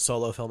was thinking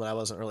solo film, and I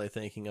wasn't really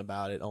thinking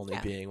about it only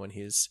being when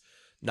he's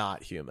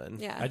not human.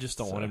 Yeah. I just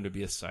don't want him to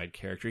be a side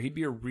character. He'd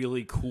be a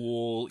really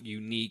cool,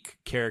 unique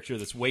character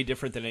that's way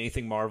different than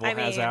anything Marvel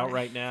has out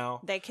right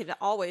now. They could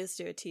always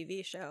do a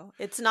TV show.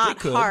 It's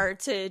not hard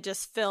to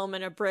just film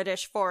in a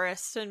British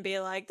forest and be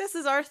like, this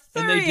is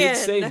Arthurian. And they did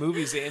say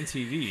movies and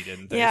TV,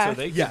 didn't they? Yeah. So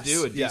they could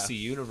do a DC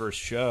Universe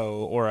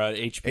show or a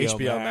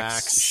HBO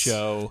Max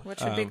show. Which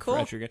would be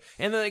cool.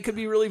 And then it could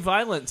be really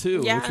violent,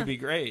 too, which would be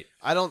great.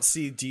 I don't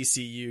see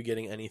DCU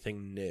getting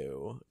anything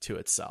new to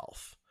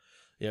itself.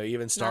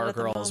 Even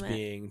Stargirl's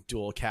being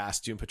dual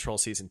cast. Doom Patrol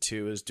Season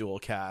 2 is dual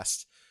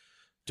cast.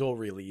 Dual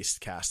released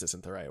cast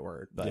isn't the right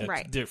word,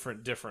 but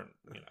different.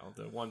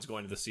 The one's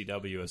going to the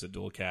CW as a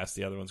dual cast.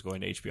 The other one's going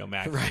to HBO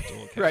Max as a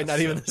dual cast. Right, not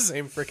even the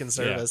same freaking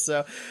service.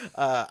 So,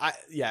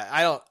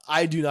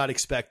 I do not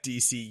expect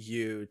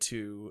DCU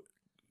to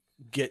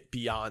get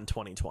beyond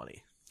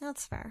 2020.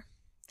 That's fair.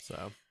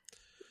 So,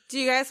 do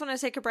you guys want to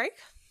take a break?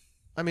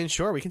 I mean,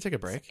 sure, we can take a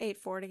break.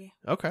 It's 8:40.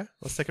 Okay,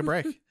 let's take a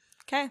break.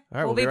 Okay, all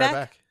right, we'll be right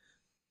back.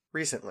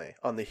 Recently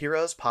on the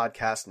Heroes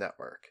Podcast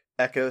Network,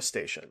 Echo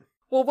Station.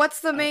 Well, what's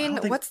the main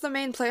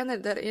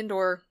planet that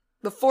Endor,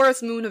 the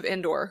forest moon of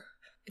Endor?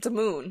 It's a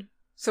moon.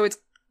 So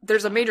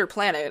there's a major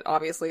planet,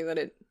 obviously, that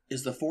it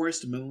is the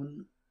forest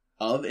moon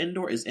of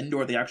Endor. Is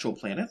Endor the actual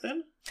planet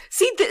then?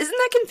 See, isn't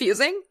that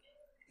confusing?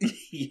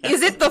 Yes.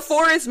 Is it the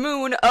forest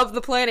moon of the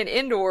planet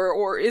Endor,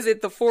 or is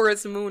it the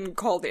forest moon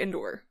called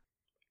Endor?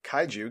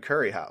 Kaiju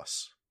Curry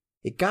House.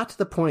 It got to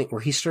the point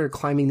where he started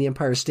climbing the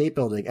Empire State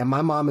Building, and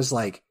my mom is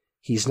like,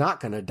 he's not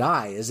gonna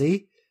die, is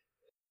he?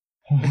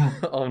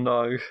 Oh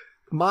no.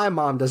 My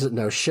mom doesn't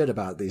know shit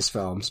about these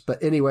films,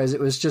 but anyways, it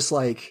was just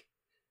like,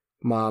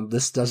 Mom,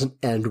 this doesn't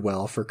end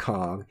well for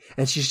Kong.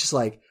 And she's just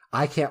like,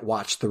 I can't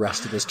watch the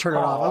rest of this. Turn it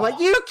off. I'm like,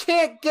 you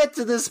can't get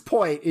to this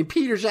point in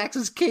Peter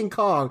Jackson's King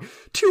Kong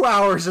 2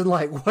 hours and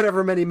like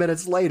whatever many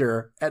minutes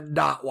later and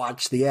not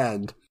watch the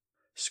end.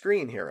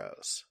 Screen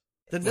Heroes.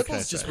 The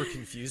nipples just were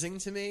confusing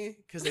to me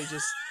because they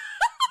just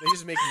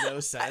make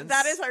no sense.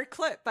 That is our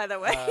clip, by the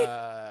way.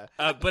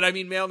 But I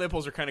mean, male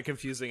nipples are kind of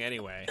confusing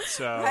anyway.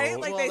 So right?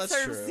 Like they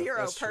serve true. zero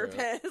That's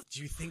purpose. True.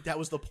 Do you think that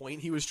was the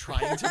point he was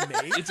trying to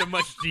make? It's a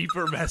much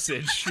deeper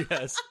message.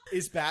 Yes.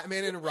 Is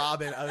Batman and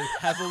Robin a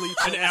heavily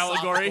an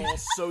allegory,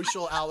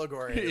 social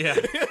allegory? Yeah.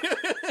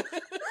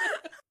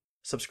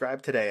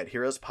 Subscribe today at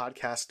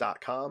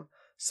heroespodcast.com,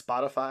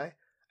 Spotify,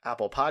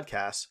 Apple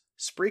Podcasts,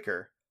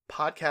 Spreaker,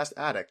 Podcast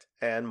Addict,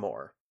 and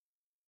more.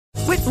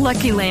 With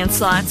Lucky Land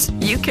Slots,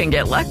 you can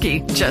get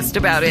lucky just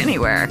about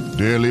anywhere.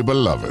 Dearly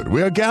beloved,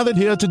 we are gathered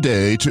here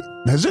today to...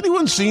 Has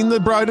anyone seen the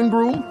bride and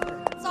groom?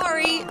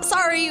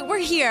 Sorry, we're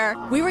here.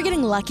 We were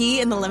getting lucky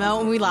in the limo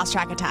and we lost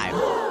track of time.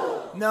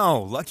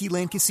 No, Lucky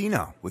Land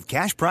Casino, with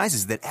cash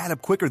prizes that add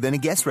up quicker than a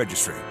guest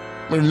registry.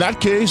 In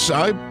that case,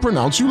 I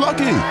pronounce you lucky.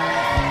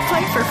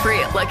 Play for free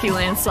at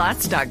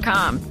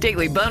LuckyLandSlots.com.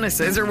 Daily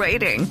bonuses are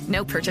waiting.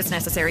 No purchase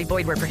necessary.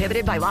 Void where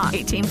prohibited by law.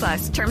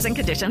 18+. Terms and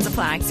conditions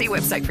apply. See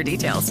website for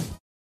details.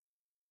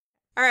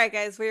 All right,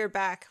 guys, we are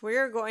back. We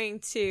are going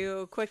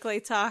to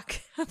quickly talk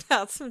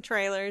about some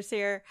trailers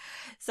here.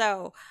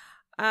 So,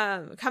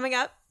 coming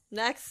up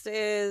next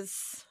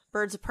is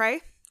Birds of Prey.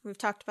 We've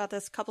talked about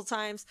this a couple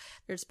times.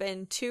 There's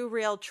been 2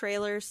 real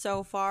trailers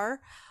so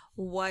far.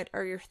 What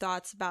are your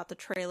thoughts about the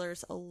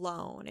trailers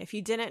alone? If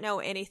you didn't know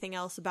anything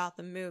else about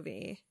the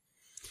movie.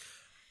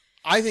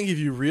 I think if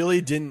you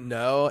really didn't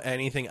know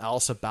anything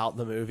else about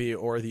the movie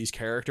or these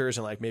characters,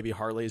 and like maybe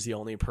Harley's the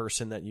only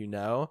person that you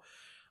know,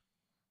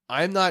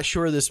 I'm not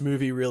sure this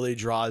movie really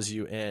draws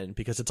you in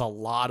because it's a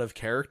lot of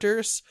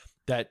characters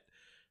that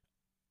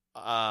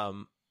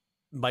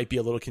might be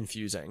a little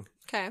confusing.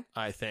 Okay.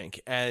 I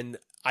think. And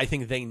I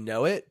think they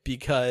know it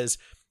because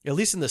at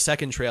least in the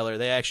second trailer,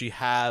 they actually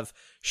have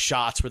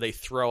shots where they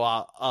throw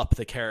up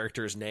the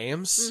characters'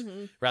 names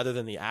rather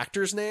than the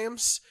actors'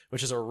 names,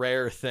 which is a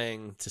rare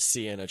thing to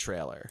see in a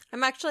trailer.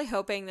 I'm actually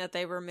hoping that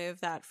they remove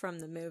that from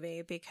the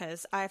movie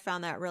because I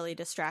found that really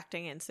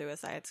distracting in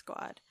Suicide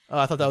Squad. Oh,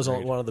 I thought that was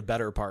one of the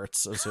better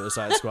parts of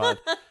Suicide Squad.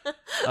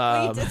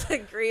 We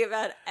disagree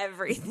about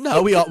everything.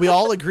 No, we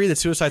all agree that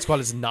Suicide Squad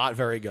is not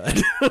very good.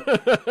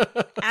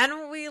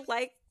 And we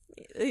like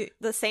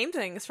the same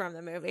things from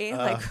the movie.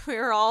 Like we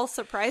were all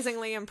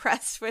surprisingly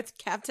impressed with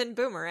Captain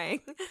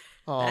Boomerang.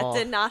 That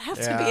did not have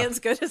to be as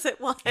good as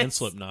it was. And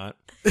Slipknot.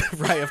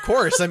 Right, of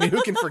course. I mean,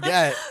 who can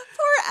forget?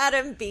 Poor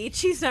Adam Beach.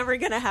 He's never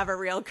going to have a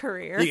real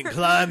career. He can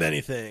climb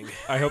anything.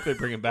 I hope they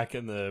bring him back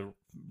in the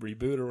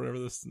reboot or whatever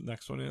this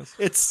next one is.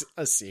 It's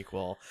a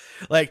sequel.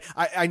 Like,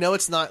 I know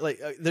it's not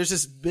like there's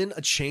just been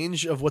a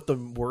change of what the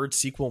word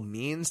sequel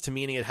means to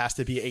meaning it has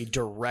to be a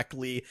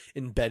directly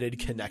embedded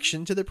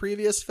connection to the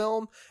previous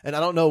film. And I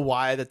don't know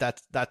why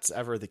that's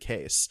ever the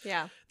case.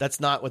 Yeah. That's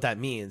not what that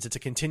means. It's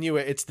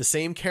it's the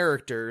same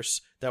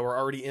characters that were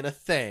already in a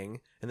thing,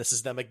 and this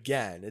is them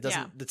again. It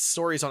doesn't. The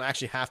stories don't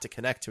actually have to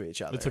connect to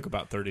each other. It took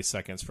about 30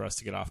 seconds for us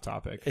to get off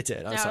topic. It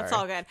did. I'm No, sorry. it's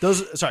all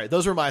good.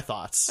 Those were my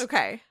thoughts.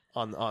 Okay.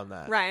 On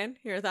that. Ryan,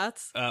 your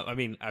thoughts? I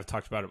mean, I've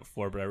talked about it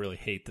before, but I really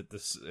hate that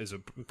this is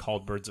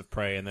called Birds of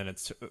Prey, and then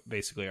it's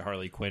basically a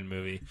Harley Quinn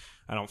movie.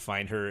 I don't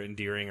find her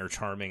endearing or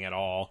charming at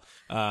all.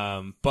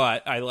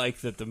 But I like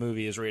that the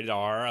movie is rated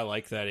R. I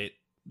like that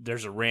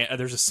there's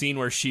a scene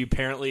where she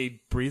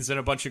apparently breathes in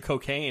a bunch of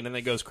cocaine and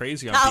then goes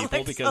crazy on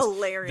people because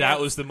hilarious. That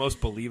was the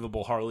most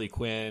believable Harley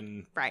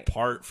Quinn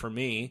part for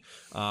me.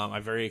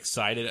 I'm very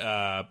excited.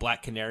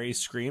 Black Canary's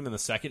scream in the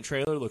second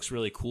trailer looks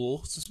really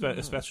cool,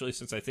 especially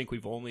since I think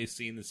we've only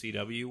seen the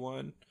CW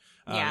one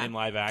in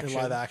live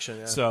action.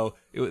 Yeah. So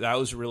that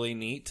was really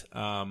neat.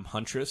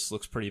 Huntress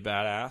looks pretty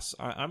badass.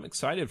 I'm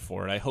excited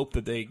for it. I hope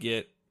that they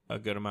get a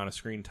good amount of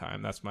screen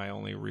time. That's my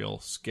only real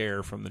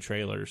scare from the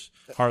trailers.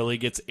 Harley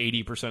gets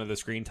 80% of the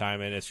screen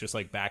time, and it's just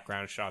like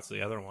background shots of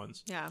the other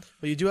ones. Yeah.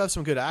 But you do have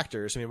some good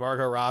actors. I mean,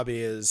 Margot Robbie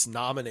is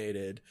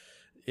nominated,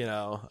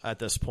 at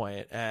this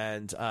point,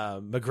 and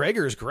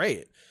McGregor is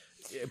great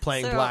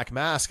playing Black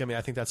Mask. I mean,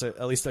 I think that's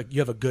at least you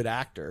have a good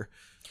actor.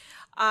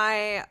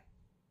 I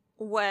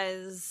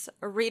was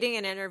reading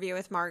an interview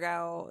with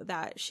Margot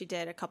that she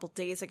did a couple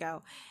days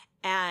ago,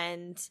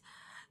 and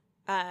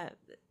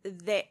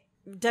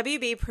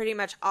WB pretty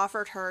much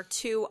offered her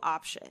 2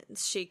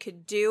 options. She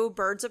could do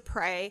Birds of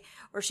Prey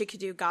or she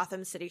could do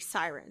Gotham City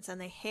Sirens. And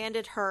they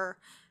handed her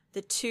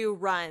the 2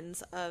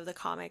 runs of the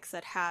comics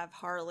that have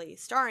Harley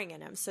starring in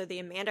them. So the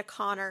Amanda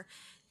Connor,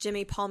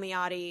 Jimmy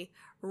Palmiotti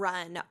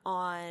run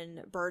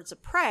on Birds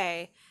of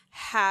Prey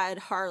had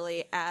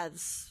Harley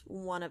as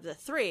one of the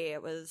 3.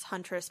 It was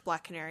Huntress,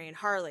 Black Canary, and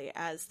Harley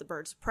as the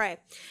Birds of Prey.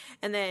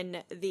 And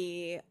then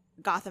the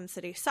Gotham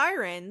City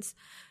Sirens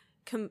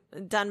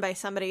done by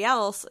somebody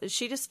else,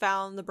 she just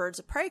found the Birds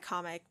of Prey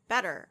comic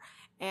better,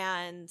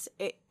 and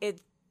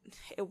it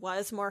it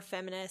was more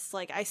feminist.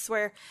 Like, I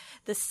swear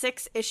the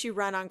 6-issue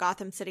run on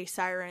Gotham City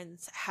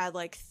Sirens had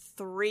like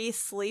 3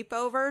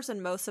 sleepovers,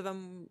 and most of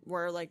them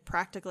were like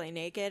practically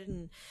naked,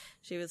 and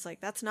she was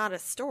like, that's not a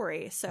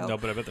story. So no,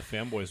 but I bet the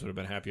fanboys would have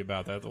been happy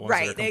about that. The ones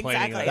right, that are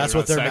complaining exactly. That's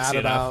what they're mad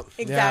about.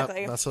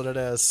 Exactly. Yeah, that's what it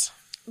is.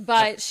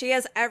 But she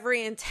has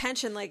every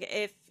intention. Like,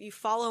 if you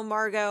follow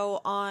Margot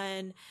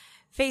on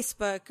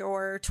Facebook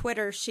or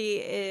Twitter, she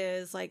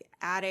is like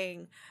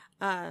adding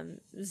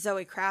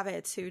Zoe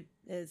Kravitz, who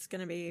is going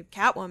to be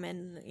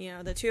Catwoman. You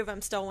know, the two of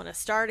them still want to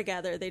star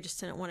together. They just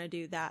didn't want to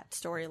do that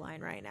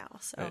storyline right now.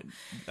 So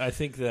I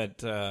think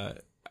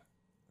that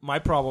my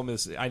problem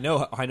is I know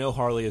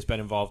Harley has been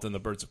involved in the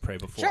Birds of Prey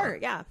before. Sure,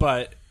 yeah.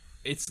 But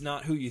it's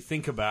not who you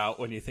think about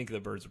when you think of the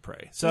Birds of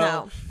Prey. So,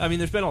 no. I mean,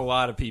 there's been a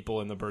lot of people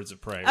in the Birds of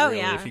Prey. Oh, really.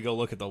 yeah. If you go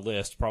look at the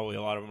list, probably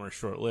a lot of them are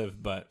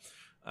short-lived, but,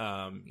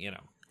 you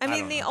know. I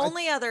mean, the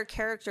only other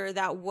character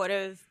that would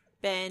have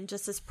been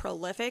just as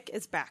prolific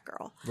is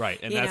Batgirl. Right,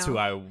 and you that's know? who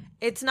I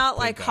It's not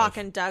like of. Hawk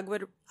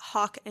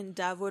and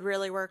Dove would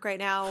really work right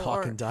now.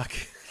 Hawk and Duck.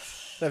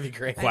 That'd be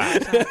great.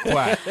 Quack.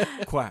 Quack.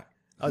 Quack.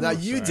 Oh, now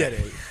you did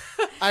it.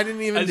 I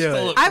didn't even do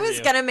it. I was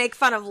going to make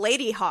fun of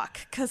Lady Hawk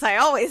because I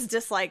always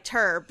disliked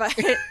her, but...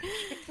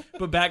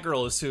 But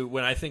Batgirl is who,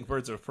 when I think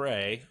Birds of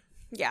Prey,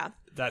 yeah,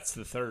 that's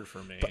the third for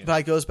me. But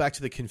it goes back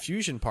to the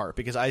confusion part,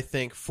 because I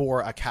think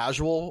for a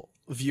casual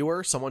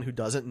viewer, someone who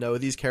doesn't know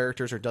these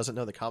characters or doesn't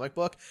know the comic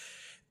book,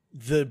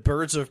 the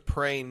Birds of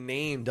Prey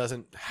name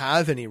doesn't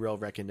have any real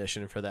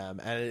recognition for them.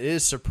 And it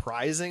is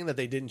surprising that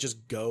they didn't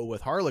just go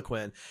with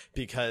Harlequin,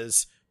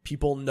 because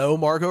people know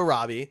Margot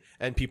Robbie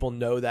and people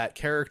know that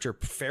character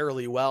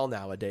fairly well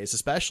nowadays,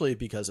 especially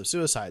because of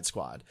Suicide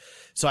Squad.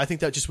 So I think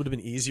that just would have been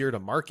easier to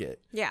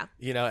market. Yeah.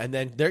 You know, and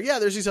then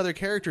there's these other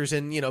characters,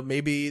 and, you know,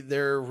 maybe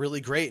they're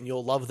really great and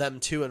you'll love them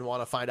too and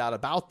want to find out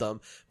about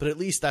them. But at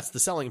least that's the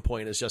selling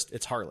point, is just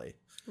it's Harley.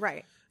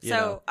 Right. You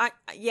know?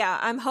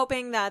 I'm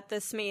hoping that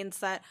this means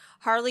that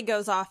Harley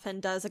goes off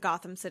and does a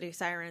Gotham City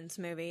Sirens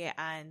movie,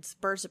 and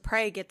Birds of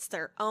Prey gets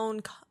their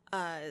own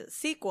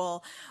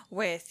sequel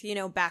with, you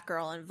know,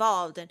 Batgirl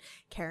involved, and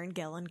Karen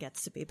Gillan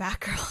gets to be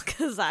Batgirl,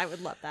 because I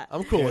would love that.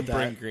 I'm cool with that.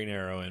 Bring Green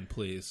Arrow in,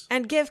 please.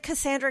 And give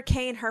Cassandra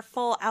Cain her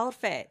full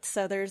outfit,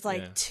 so there's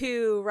like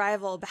 2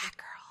 rival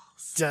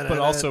Batgirls. But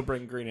also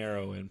bring Green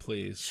Arrow in,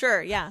 please.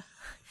 Sure, yeah.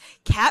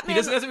 Catman. He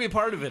doesn't have to be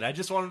part of it. I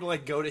just wanted to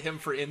like go to him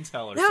for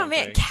intel or no, something.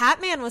 man,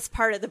 Catman was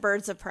part of the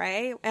Birds of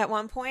Prey at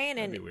one point,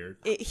 and That'd be weird.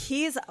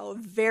 He's a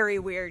very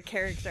weird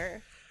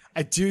character.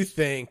 I do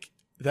think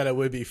that it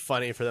would be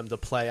funny for them to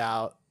play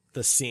out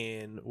the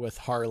scene with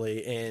Harley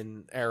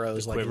in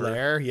Arrow's like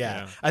lair.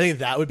 Yeah. I think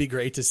that would be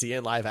great to see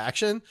in live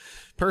action.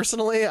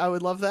 Personally, I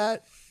would love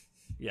that.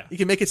 Yeah, you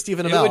can make it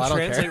Stephen Amell. It would I don't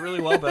translate care.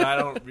 really well, but I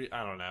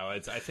don't know.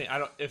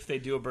 If they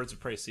do a Birds of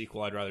Prey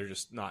sequel, I'd rather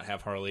just not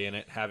have Harley in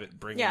it. Have it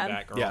bring him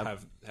back, or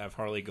have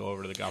Harley go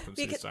over to the Gotham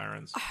City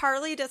Sirens.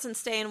 Harley doesn't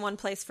stay in one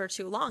place for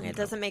too long. It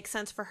doesn't make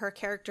sense for her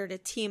character to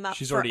team up.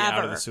 She's forever. already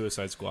out of the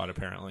Suicide Squad,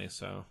 apparently.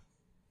 So,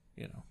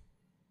 you know,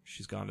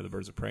 she's gone to the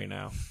Birds of Prey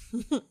now.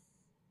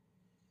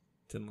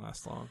 Didn't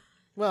last long.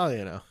 Well,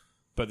 you know.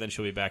 But then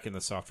she'll be back in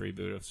the soft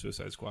reboot of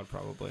Suicide Squad,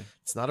 probably.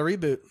 It's not a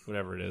reboot.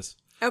 Whatever it is.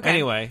 Okay.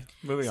 Anyway,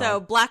 moving on. So,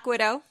 Black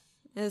Widow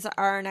is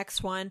our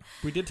next one.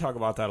 We did talk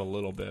about that a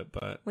little bit,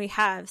 but... We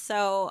have.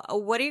 So,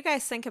 what do you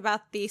guys think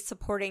about the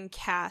supporting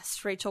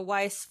cast? Rachel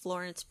Weisz,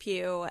 Florence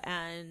Pugh,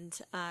 and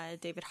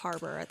David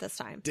Harbour at this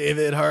time.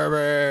 David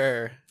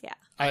Harbour. Yeah.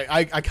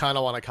 I kind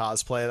of want to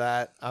cosplay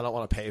that. I don't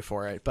want to pay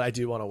for it, but I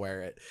do want to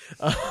wear it.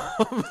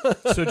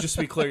 So just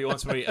to be clear, you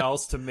want somebody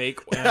else to make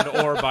and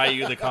or buy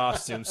you the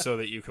costume so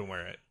that you can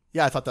wear it?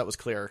 Yeah, I thought that was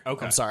clear.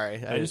 Okay. I'm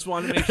sorry. I just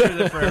wanted to make sure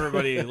that for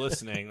everybody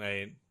listening,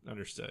 they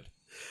understood.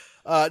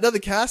 No, the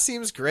cast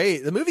seems great.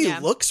 The movie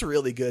looks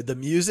really good. The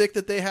music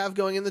that they have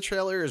going in the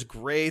trailer is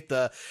great.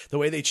 The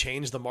way they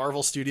changed the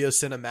Marvel Studios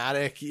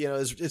cinematic, you know,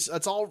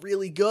 it's all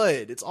really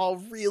good. It's all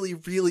really,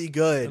 really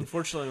good.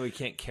 Unfortunately, we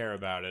can't care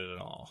about it at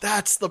all.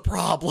 That's the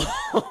problem.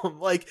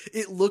 Like,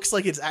 it looks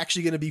like it's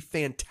actually going to be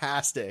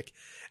fantastic,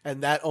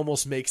 and that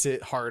almost makes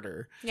it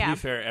harder. To be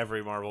fair,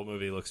 every Marvel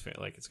movie looks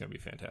like it's going to be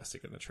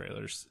fantastic in the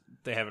trailers.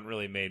 They haven't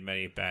really made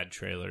many bad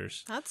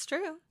trailers. That's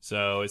true.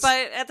 So it's...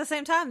 But at the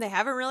same time, they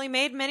haven't really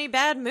made many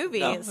bad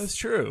movies. No, that's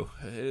true.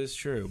 It is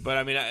true. But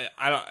I mean,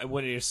 I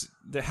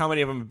don't. How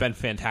many of them have been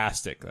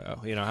fantastic,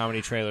 though? You know, how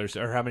many trailers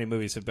or how many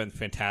movies have been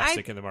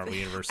fantastic in the Marvel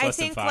universe? Less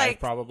than 5,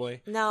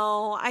 probably.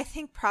 No, I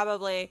think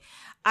probably.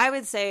 I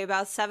would say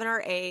about 7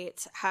 or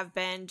 8 have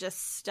been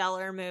just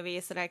stellar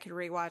movies that I could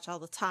rewatch all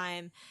the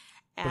time.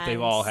 But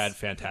they've all had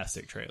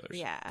fantastic trailers.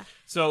 Yeah.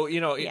 So,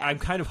 you know, I'm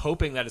kind of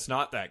hoping that it's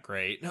not that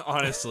great,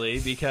 honestly,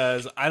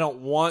 because I don't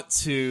want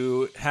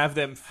to have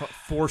them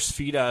force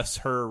feed us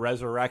her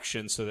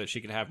resurrection so that she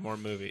can have more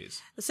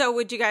movies. So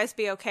would you guys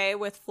be okay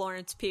with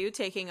Florence Pugh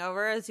taking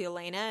over as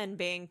Yelena and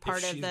being part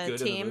if of she's the good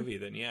team? In the movie,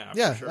 then yeah,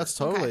 Yeah, for sure. that's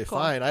totally cool.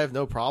 fine. I have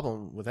no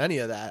problem with any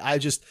of that.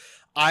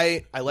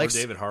 I like or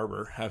David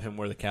Harbour, have him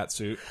wear the cat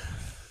suit.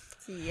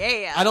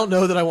 Yeah. I don't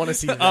know that I want to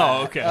see that.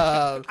 Oh, okay.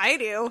 I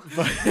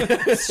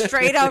do.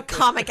 Straight up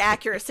comic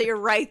accuracy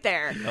right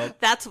there. Nope.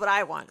 That's what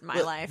I want in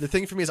my life. The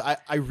thing for me is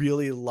I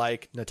really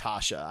like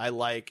Natasha. I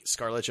like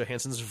Scarlett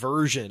Johansson's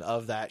version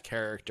of that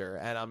character,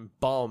 and I'm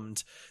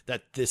bummed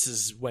that this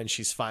is when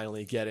she's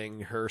finally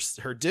getting her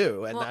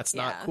due, and that's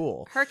not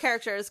cool. Her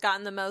character has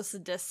gotten the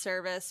most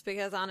disservice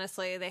because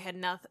honestly, they had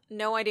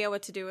no idea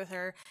what to do with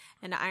her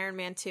in Iron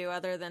Man 2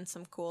 other than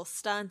some cool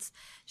stunts.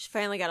 She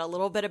finally got a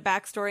little bit of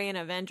backstory in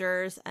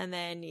Avengers, and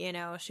then,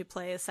 she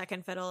plays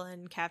second fiddle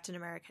in Captain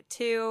America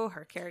 2.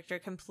 Her character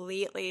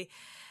completely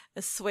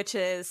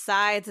switches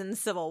sides in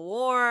Civil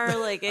War.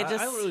 Like it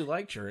just. I really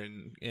liked her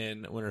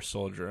in Winter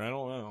Soldier. I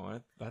don't know.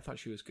 I thought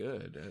she was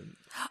good.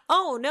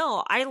 Oh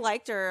no, I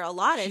liked her a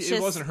lot. It's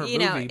it wasn't her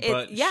movie,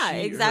 but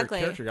exactly.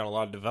 Her character got a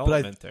lot of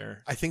development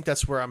there. I think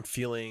that's where I'm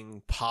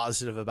feeling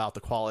positive about the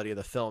quality of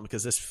the film,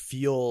 because this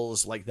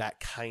feels like that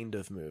kind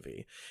of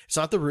movie. It's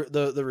not the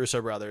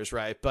Russo brothers,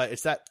 right? But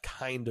it's that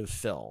kind of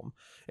film.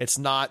 It's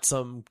not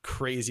some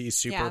crazy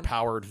super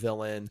powered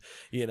villain,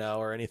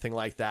 or anything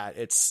like that.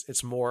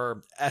 It's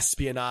more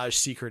espionage,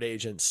 secret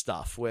agent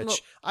stuff,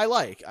 which I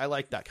like. I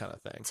like that kind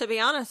of thing. To be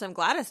honest, I'm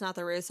glad it's not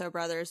the Russo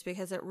brothers,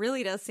 because it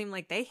really does seem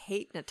like they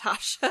hate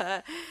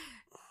Natasha.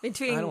 I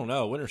don't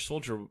know. Winter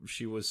Soldier,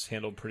 she was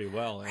handled pretty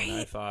well, and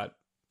I thought,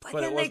 but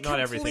then it was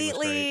not everything was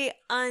great. They completely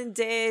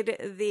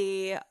undid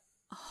the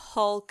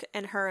Hulk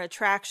and her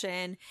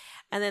attraction,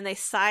 and then they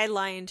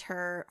sidelined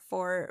her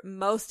for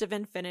most of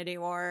Infinity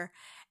War,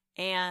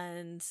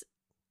 and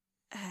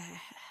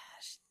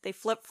they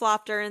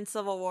flip-flopped her in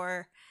Civil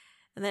War,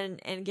 and then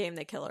in Endgame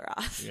they kill her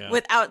off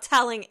without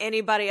telling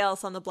anybody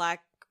else on the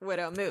Black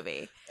Widow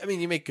movie. I mean,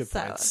 you make good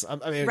points.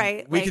 I mean,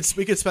 right, we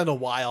could spend a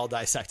while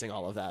dissecting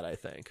all of that, I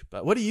think.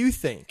 But what do you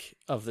think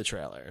of the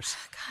trailers?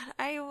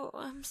 God,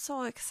 I'm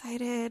so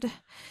excited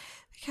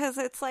because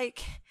it's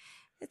like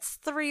it's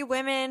three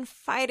women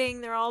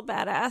fighting. They're all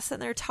badass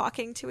and they're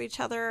talking to each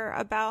other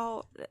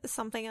about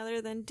something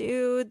other than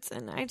dudes,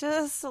 and I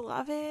just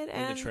love it.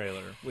 In the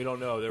trailer, we don't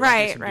know. There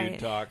might be some dude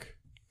talk,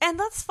 and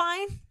that's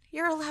fine.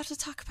 You're allowed to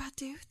talk about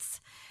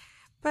dudes,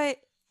 but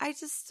I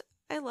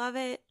love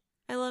it.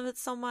 I love it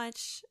so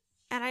much,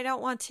 and I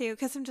don't want to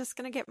because I'm just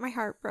gonna get my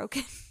heart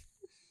broken.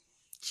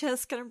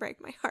 Just gonna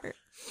break my heart.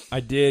 I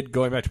did,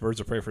 going back to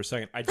Birds of Prey for a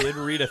second, I did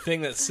read a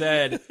thing that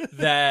said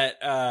that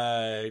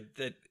a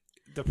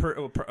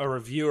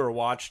reviewer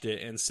watched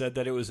it and said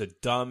that it was a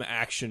dumb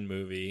action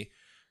movie,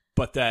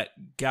 but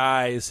that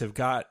guys have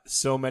got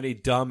so many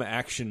dumb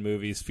action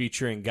movies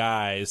featuring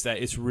guys that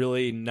it's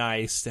really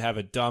nice to have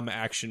a dumb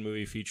action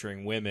movie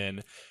featuring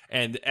women.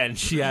 And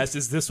she asked,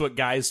 is this what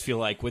guys feel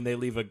like when they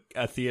leave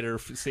a theater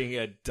seeing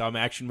a dumb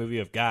action movie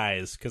of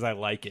guys? Because I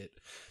like it.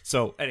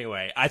 So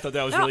anyway, I thought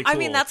that was really cool. I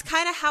mean, that's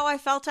kind of how I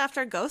felt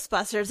after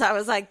Ghostbusters. I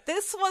was like,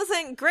 this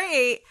wasn't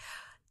great.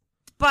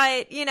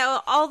 But,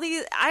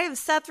 I have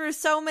sat through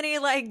so many,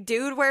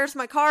 dude, where's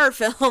my car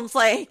films.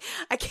 I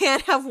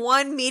can't have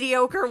one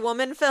mediocre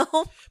woman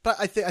film. But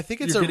I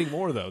think it's You're getting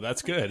more, though.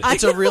 That's good.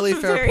 It's a really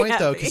fair point,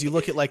 though, because you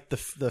look at,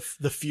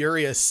 the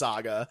Furious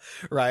saga,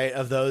 right,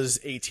 of those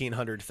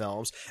 1800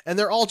 films, and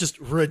they're all just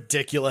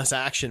ridiculous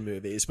action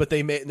movies. But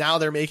now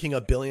they're making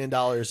 $1 billion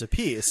a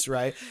piece,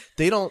 right?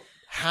 They don't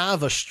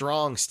have a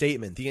strong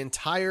statement. The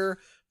entire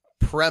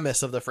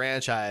premise of the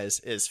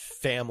franchise is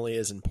family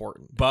is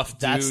important. Buff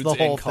dudes That's the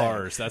whole in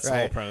cars. Thing, that's right? the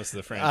whole premise of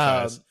the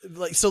franchise.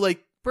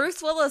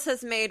 Bruce Willis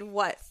has made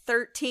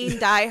 13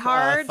 Die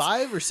Hards?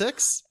 5 or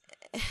 6?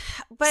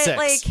 But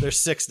 6. There's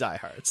 6 Die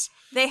Hards.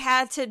 They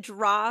had to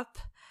drop,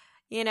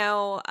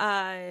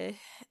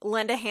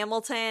 Linda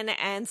Hamilton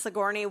and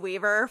Sigourney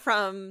Weaver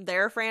from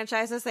their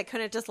franchises. They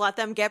couldn't just let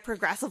them get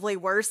progressively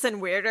worse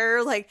and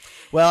weirder.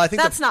 Well, I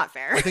think that's not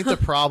fair. I think the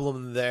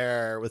problem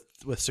there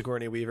with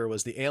Sigourney Weaver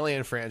was the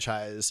Alien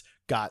franchise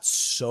got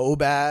so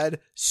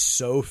bad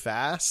so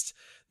fast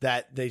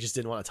that they just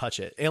didn't want to touch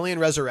it. Alien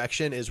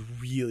Resurrection is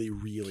really,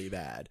 really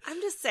bad.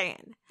 I'm just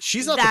saying.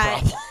 She's not the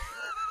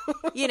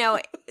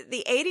problem.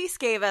 The 80s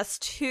gave us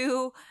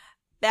 2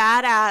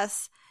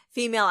 badass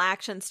female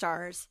action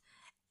stars.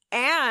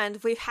 And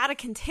we've had a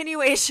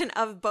continuation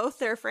of both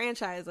their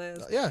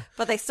franchises. Yeah.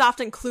 But they stopped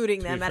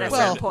including them at a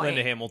certain point.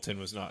 Linda Hamilton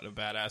was not a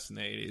badass in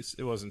the 80s.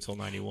 It wasn't until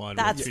 91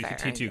 That's when fair,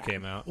 T2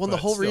 came out. Well, the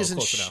whole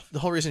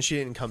reason she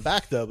didn't come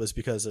back, though, was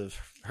because of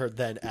her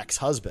then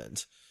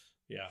ex-husband.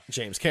 Yeah.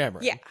 James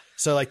Cameron. Yeah.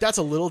 So, that's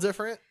a little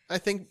different, I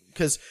think,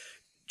 because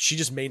she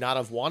just may not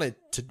have wanted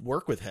to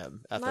work with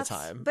him at the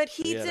time. But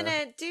he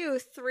didn't do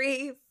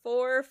 3,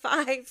 4,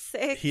 5,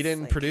 6. He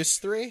didn't produce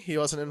 3? He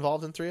wasn't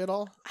involved in 3 at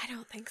all? I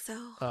don't think so.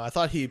 I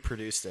thought he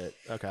produced it.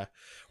 Okay.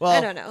 Well, I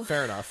don't know.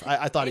 Fair enough.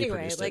 I thought he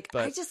produced it.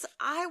 But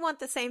I want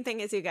the same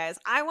thing as you guys.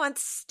 I want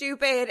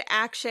stupid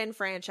action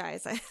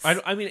franchises.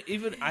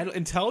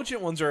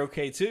 Intelligent ones are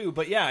okay too.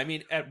 But yeah, I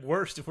mean, at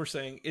worst, if we're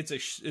saying it's a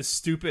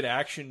stupid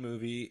action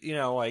movie,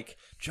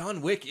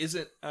 John Wick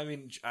isn't. I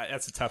mean,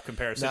 that's a tough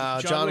comparison. No,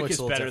 John Wick is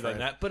better different than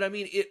that. But I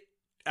mean, it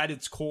at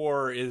its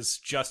core is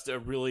just a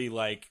really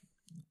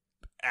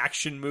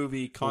action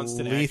movie,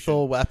 constant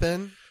Lethal action.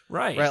 Weapon.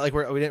 Right. Like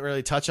we didn't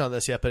really touch on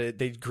this yet, but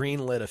they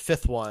greenlit a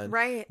 5th one,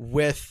 Right.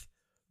 with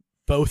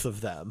both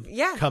of them,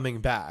 Yeah. coming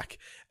back.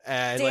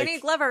 And Danny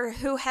Glover,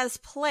 who has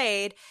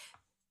played,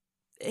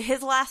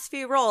 his last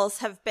few roles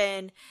have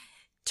been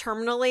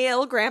terminally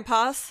ill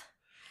grandpas,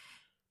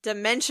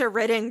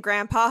 dementia-ridden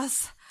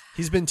grandpas.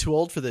 he's been too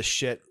old for this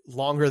shit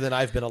longer than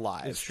I've been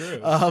alive. It's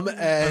true. And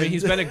I mean,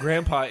 he's been a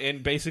grandpa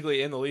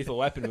basically in the Lethal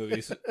Weapon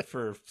movies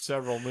for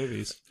several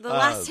movies. The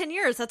last 10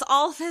 years, that's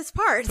all of his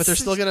parts. But they're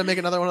still going to make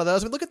another one of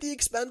those. I mean, look at The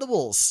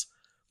Expendables.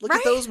 Look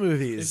at those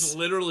movies. It's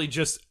literally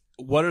just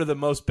what are the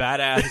most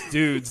badass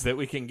dudes that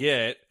we can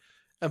get.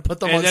 And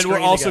put them and on then we're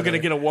screen also together.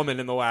 going to get a woman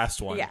in the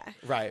last one. Yeah.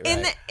 Right.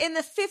 In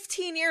the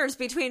 15 years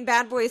between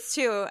Bad Boys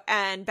 2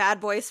 and Bad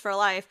Boys for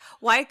Life,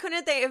 why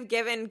couldn't they have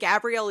given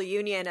Gabrielle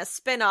Union a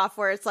spin-off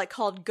where it's like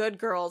called Good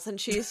Girls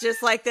and she's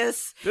just like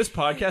this? This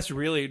podcast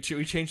really,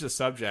 we changed the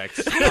subject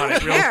on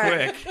it real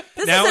care. quick.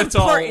 This now is it's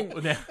important.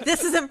 all. Now,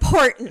 This is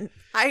important.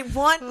 I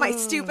want my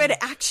stupid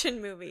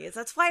action movies.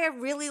 That's why I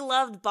really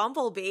loved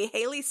Bumblebee.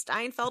 Haley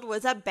Steinfeld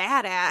was a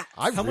badass.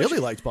 I really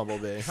liked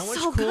Bumblebee. How much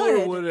So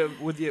cooler good.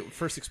 would the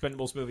first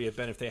Expendables movie have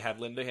been if they had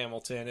Linda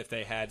Hamilton, if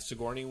they had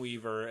Sigourney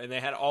Weaver, and they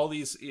had all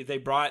these? They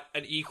brought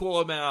an equal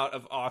amount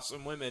of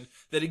awesome women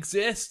that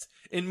exist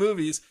in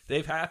movies.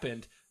 They've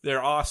happened.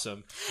 They're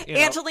awesome. You know,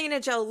 Angelina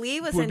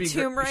Jolie was would in be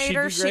Tomb gr- she'd be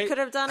Raider. She great. could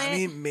have done it. I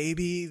mean,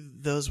 maybe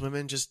those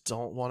women just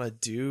don't want to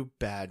do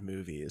bad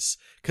movies.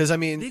 Because, I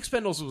mean, The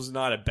Expendables was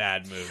not a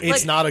bad movie.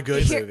 it's not a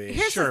good Here- movie.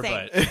 Here's Sure, the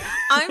thing. but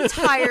I'm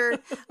tired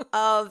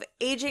of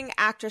aging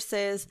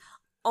actresses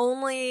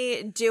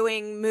only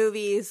doing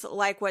movies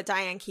like what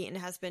Diane Keaton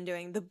has been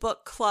doing, the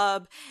Book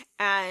Club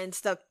and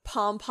the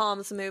Pom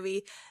Poms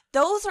movie.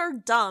 Those are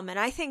dumb, and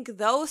I think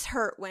those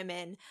hurt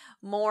women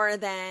more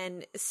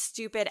than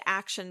stupid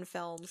action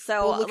films.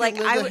 So, Well, look like,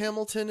 at Linda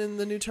Hamilton in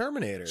the new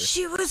Terminator.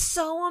 she was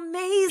so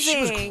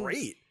amazing. She was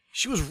great.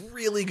 She was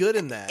really good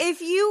in that.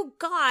 If you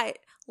got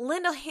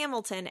Linda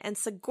Hamilton and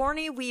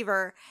Sigourney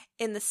Weaver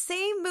in the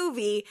same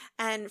movie,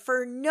 and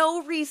for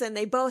no reason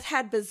they both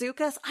had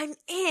bazookas, I'm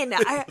in.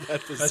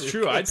 that's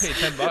true. I'd pay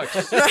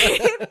 $10.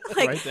 Right?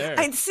 Like, Right there.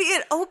 I'd see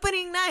it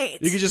opening night.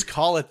 You could just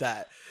call it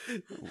that.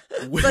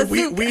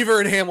 Bazooka. Weaver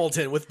and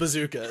Hamilton with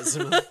bazookas.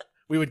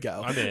 We would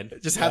go. I'm in.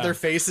 Just have Yeah. their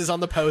faces on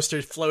the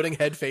poster, floating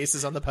head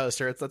faces on the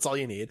poster. That's all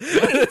you need.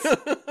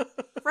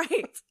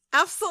 Right.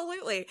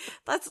 Absolutely.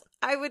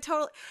 I would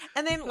totally.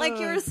 And then, like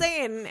you were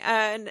saying,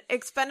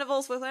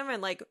 Expendables with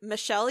women, like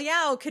Michelle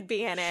Yeoh could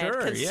be in it. Sure,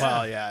 'cause, yeah.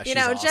 Well, yeah, You she's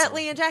know, awesome. Jet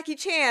Li and Jackie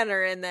Chan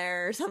are in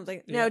there or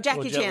something. No,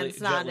 Jackie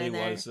Chan's not in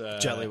there.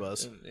 Jet Li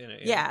was.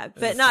 Yeah, in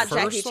but the not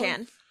first Jackie one?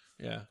 Chan.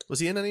 Yeah. Was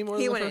he in any more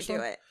He than the wouldn't first do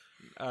one? it.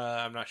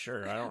 I'm not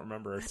sure. I don't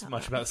remember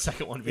much about the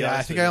second one. To be Yeah, I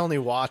honest think with I you. only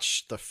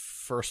watched the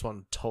first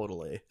one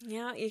totally.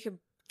 Yeah, you could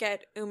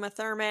get Uma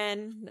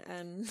Thurman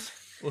and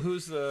Well,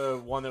 who's the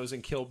one that was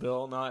in Kill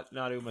Bill? Not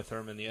Uma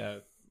Thurman.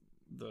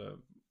 The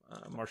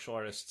martial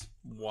artist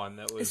one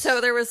that was. so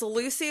there was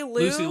Lucy Liu.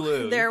 Lucy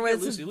Liu. There Yeah,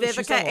 was Lucy Liu.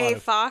 She's done Vivica a lot A.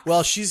 of- Fox.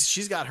 Well,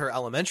 she's got her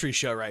elementary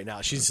show right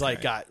now. She's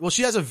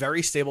she has a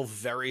very stable,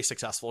 very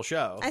successful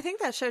show. I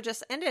think that show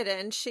just ended,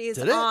 and she's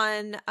Did it?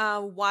 on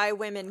Why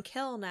Women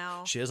Kill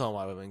now. She is on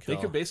Why Women Kill.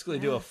 They could basically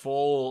do a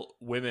full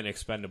women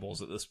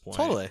Expendables at this point.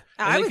 Totally.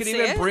 And I they would could see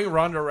even it. bring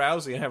Ronda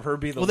Rousey and have her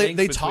be the Well, link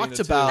they between talked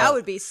the two. about That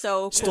would be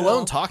so cool.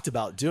 Stallone talked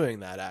about doing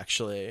that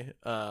actually,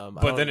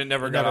 But then it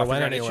never got off the went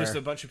ground. anywhere. It's just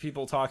a bunch of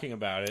people talking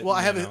about it. Well, I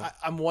you haven't. know.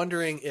 I'm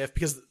wondering if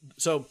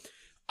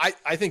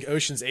I think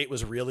Ocean's 8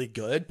 was really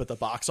good, but the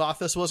box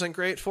office wasn't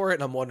great for it,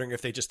 and I'm wondering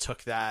if they just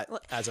took that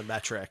as a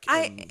metric.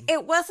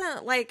 It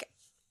wasn't like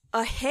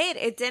a hit.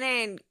 It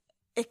didn't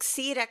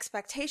exceed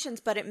expectations,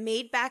 but it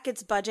made back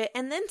its budget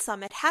and then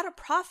some. It had a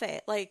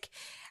profit. Like,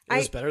 It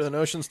was better than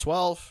Ocean's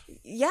 12.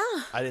 Yeah.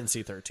 I didn't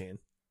see 13,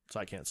 so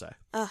I can't say.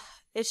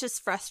 It's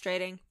just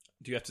frustrating.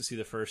 Do you have to see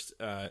the first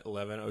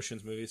 11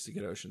 Oceans movies to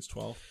get Oceans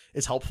 12?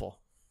 It's helpful.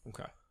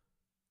 Okay.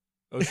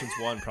 Oceans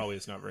 1 probably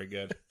is not very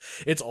good.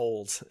 It's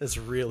old. It's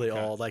really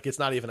old. Like, it's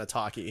not even a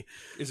talkie.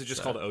 Is it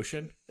just called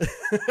Ocean?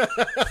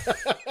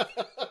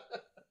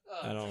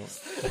 I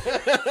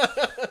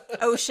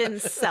don't.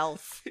 Ocean's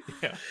Self.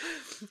 Yeah.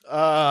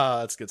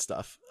 That's good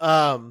stuff.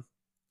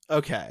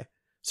 Okay.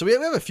 So we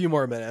have a few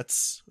more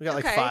minutes. We got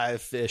like Okay.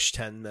 5-ish,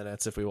 10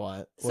 minutes if we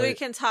want. So we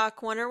can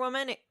talk Wonder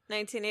Woman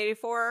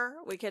 1984.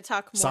 We could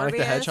talk Morbius. Sonic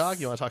the Hedgehog?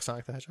 You want to talk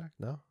Sonic the Hedgehog?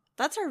 No?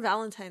 That's our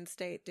Valentine's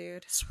date,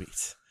 dude.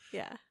 Sweet.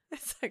 Yeah.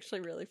 It's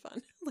actually really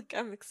fun. Like,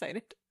 I'm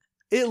excited.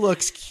 It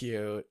looks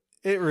cute.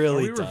 It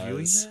really Are we does.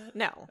 reviewing that?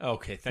 No.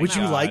 Okay, thank Would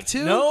you God. like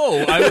to?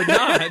 No, I would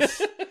not.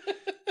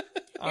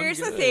 Here's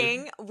the good.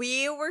 thing.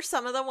 We were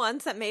some of the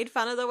ones that made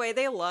fun of the way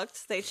they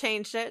looked. They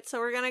changed it, so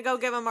we're going to go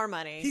give them our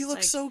money. He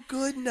looks so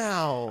good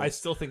now. I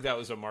still think that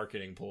was a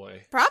marketing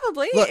ploy.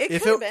 Probably. Look, it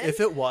if could have been. if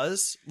it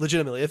was,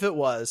 legitimately, if it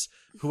was,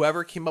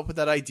 whoever came up with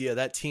that idea,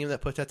 that team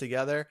that put that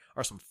together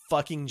are some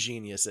fucking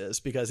geniuses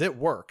because it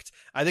worked.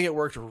 I think it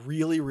worked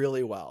really,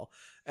 really well.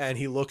 And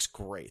he looks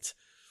great.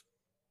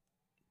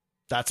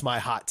 That's my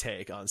hot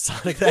take on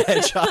Sonic the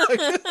Hedgehog.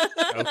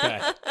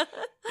 Okay.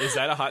 Is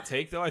that a hot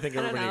take, though? I think I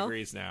don't everybody know.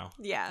 agrees now.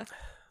 Yeah.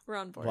 We're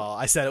on board. Well,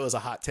 I said it was a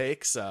hot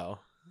take, so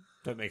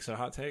That makes it a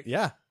hot take?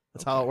 yeah,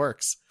 that's how it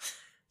works.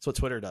 That's what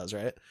Twitter does,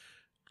 right?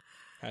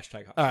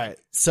 Hashtag hot All right.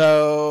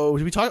 So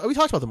we talked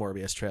about the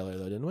Morbius trailer,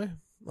 though, didn't we?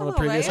 On the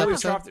previous We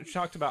episode?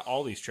 talked about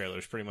all these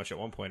trailers pretty much at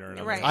one point or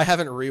another. Right. I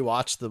haven't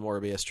rewatched the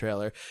Morbius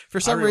trailer. For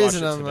some rewatched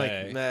reason, it I'm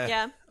today. like, meh.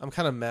 Yeah. I'm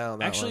kind of meh on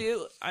that Actually,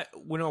 one.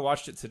 when I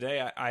watched it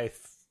today, I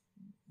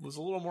was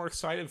a little more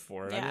excited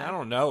for it. I mean, Yeah. I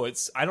don't know.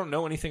 I don't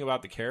know anything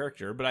about the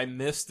character, but I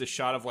missed the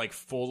shot of like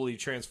fully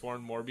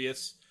transformed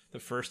Morbius the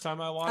first time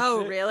I watched it.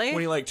 Oh, really?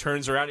 When he like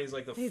turns around, he's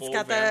like He's full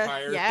got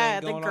vampire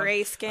the thing going gray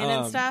on. skin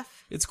and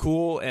stuff. It's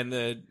cool, and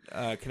the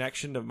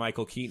connection to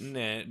Michael Keaton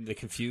and the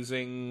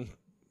confusing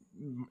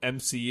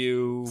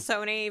MCU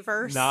Sony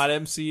verse. not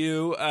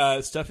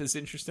MCU stuff is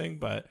interesting,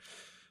 but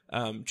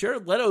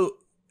Jared Leto,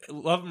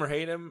 love him or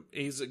hate him,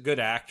 he's a good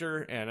actor,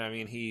 and I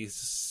mean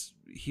he's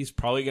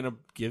probably gonna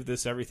give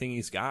this everything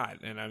he's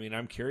got, and I mean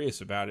I'm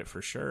curious about it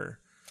for sure.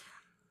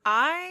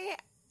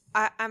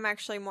 I'm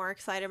actually more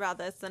excited about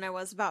this than I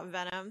was about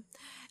Venom,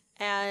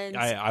 and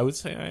I would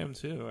say I am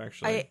too.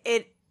 Actually,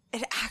 it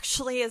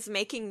actually is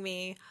making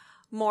me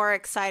more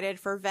excited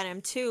for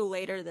Venom 2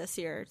 later this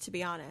year, to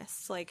be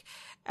honest. Like,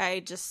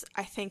 I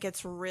think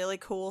it's really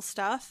cool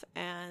stuff,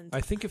 and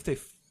I think if they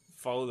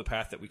follow the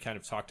path that we kind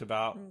of talked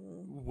about,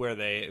 where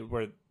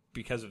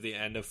because of the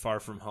end of Far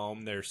From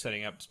Home, they're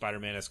setting up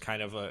Spider-Man as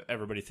kind of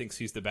everybody thinks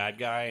he's the bad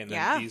guy, and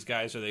then these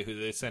guys are who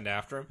they send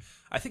after him.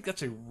 I think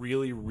that's a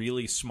really,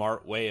 really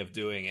smart way of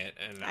doing it,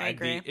 and I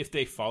agree. If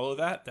they follow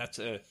that, that's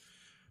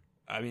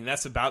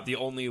about the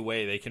only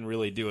way they can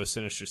really do a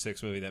Sinister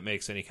Six movie that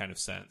makes any kind of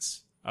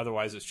sense.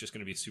 Otherwise, it's just going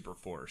to be super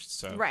forced.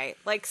 So right,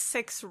 like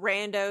 6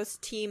 randos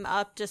team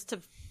up just to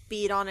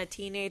beat on a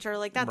teenager,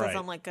 like that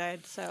doesn't look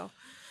good. So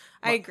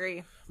I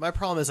agree. My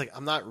problem is like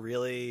I'm not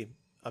really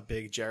a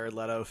big Jared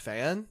Leto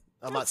fan.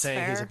 I'm not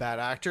saying he's a bad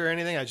actor or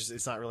anything.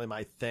 It's not really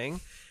my thing.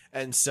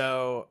 And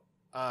so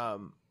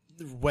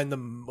when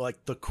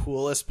the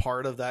coolest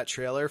part of that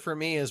trailer for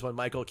me is when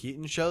Michael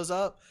Keaton shows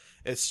up.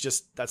 It's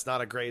just that's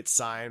not a great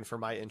sign for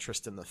my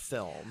interest in the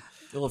film.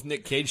 Well, if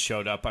Nick Cage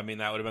showed up, I mean,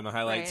 that would have been the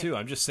highlight too.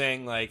 I'm just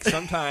saying, like,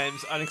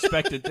 sometimes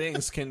unexpected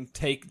things can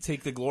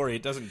take the glory.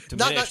 It doesn't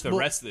diminish the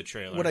rest of the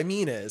trailer. What I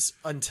mean is,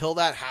 until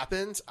that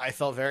happened, I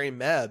felt very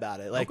meh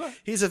about it. Like,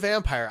 he's a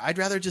vampire. I'd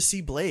rather just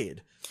see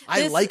Blade.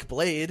 I like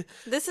Blade.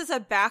 This is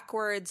a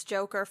backwards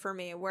Joker for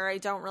me, where I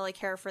don't really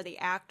care for the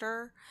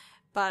actor,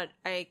 but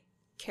I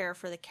care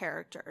for the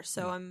character.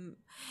 So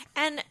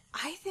and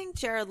I think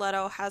Jared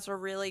Leto has a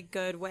really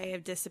good way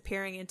of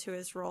disappearing into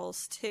his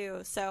roles too.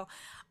 So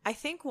I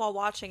think while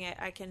watching it,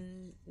 I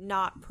can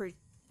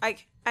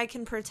I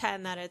can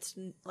pretend that it's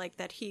like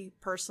that he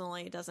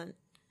personally doesn't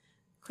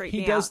creep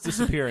me out. He does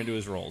disappear into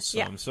his roles. So,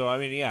 Yeah. so I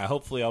mean, yeah,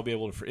 hopefully I'll be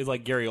able to. It's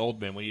like Gary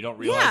Oldman when you don't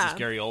realize it's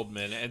Gary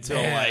Oldman until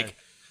like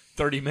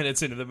 30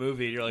 minutes into the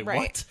movie, and you're like,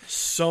 what?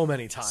 So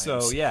many times.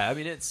 So yeah, I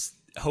mean,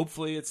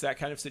 hopefully it's that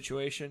kind of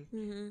situation.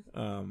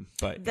 Mm-hmm.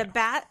 But the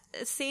bat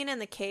scene in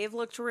the cave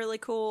looked really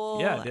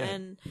cool. Yeah, it did.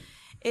 And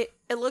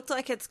it looked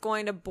like it's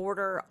going to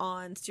border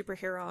on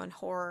superhero and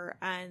horror.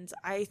 And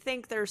I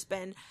think there's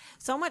been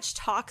so much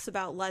talks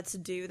about let's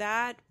do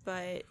that,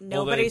 but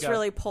nobody's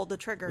really pulled the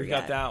trigger yet. We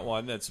got that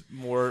one that's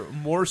more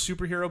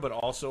superhero, but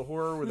also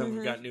horror. Then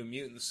we've got New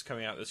Mutants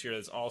coming out this year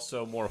that's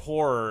also more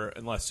horror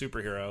and less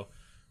superhero.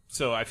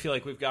 So I feel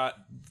like we've got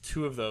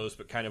 2 of those,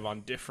 but kind of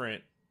on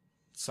different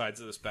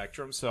sides of the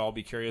spectrum. So I'll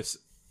be curious,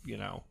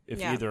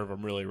 if either of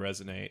them really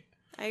resonate.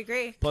 I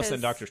agree. Plus, then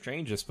Doctor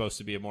Strange is supposed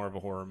to be more of a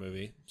horror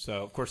movie.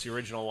 So, of course, the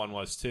original one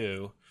was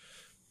too.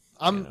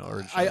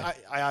 I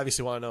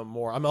obviously want to know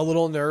more. I'm a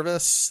little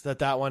nervous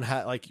that one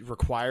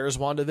requires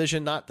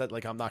WandaVision. Not that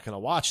I'm not going to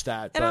watch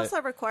that. It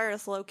also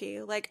requires Loki.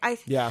 I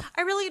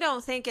really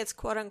don't think it's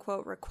quote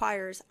unquote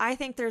requires. I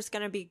think there's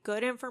going to be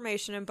good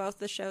information in both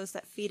the shows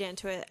that feed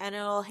into it, and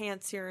it'll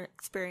enhance your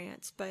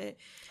experience. But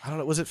I don't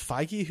know. Was it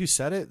Feige who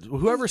said it?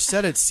 Whoever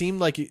said it seemed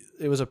like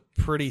it was a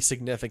pretty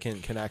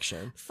significant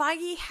connection.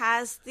 Feige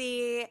has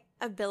the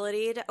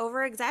ability to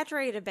over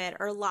exaggerate a bit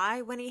or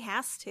lie when he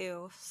has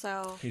to.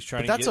 So he's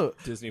trying to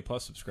get Disney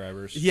Plus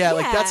subscribers. Yeah,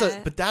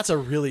 that's a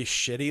really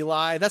shitty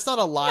lie. That's not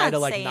a lie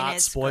to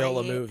not spoil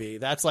a movie.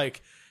 That's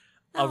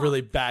a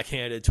really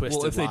backhanded, twisted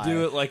Well, if lie. they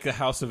do it like the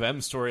House of M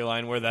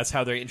storyline, where that's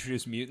how they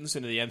introduce mutants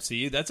into the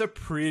MCU, that's a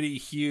pretty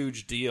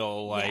huge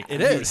deal. It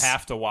you is. would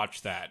have to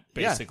watch that,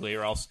 basically,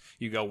 or else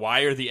you go,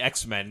 why are the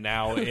X-Men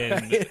now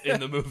in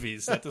the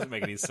movies? That doesn't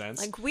make any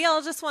sense. We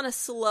all just want to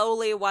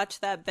slowly watch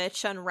that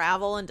bitch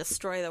unravel and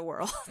destroy the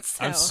world.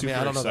 So. I'm super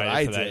I don't know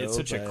excited that for that. It's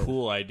such a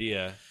cool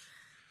idea.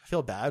 I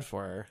feel bad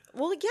for her.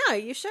 Well, yeah,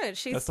 you should.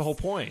 That's the whole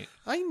point.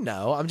 I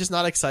know. I'm just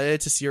not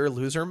excited to see her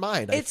lose her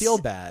mind. I feel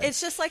bad. It's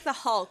just like the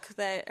Hulk,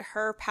 that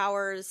her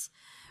powers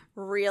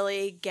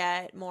really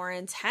get more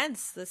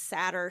intense the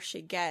sadder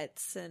she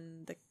gets,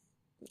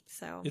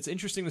 so it's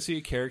interesting to see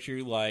a character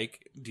you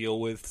deal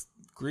with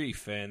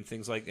grief and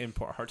things like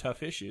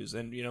tough issues,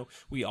 and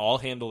we all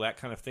handle that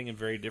kind of thing in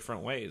very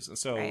different ways, and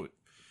so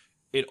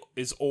it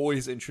is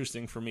always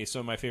interesting for me.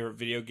 Some of my favorite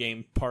video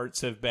game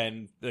parts have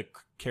been the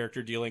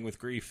character dealing with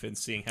grief and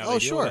seeing how they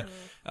deal with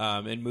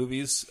it. In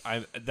movies,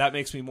 that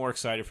makes me more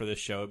excited for this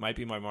show. It might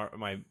be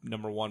my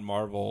number one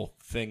Marvel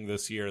thing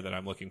this year that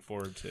I'm looking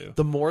forward to.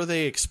 The more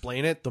they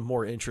explain it, the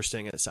more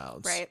interesting it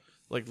sounds. Right.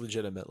 Like,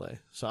 legitimately.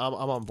 So I'm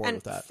on board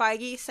with that.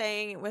 Feige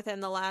saying within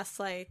the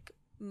last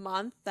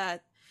month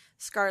that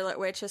Scarlet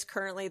Witch is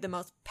currently the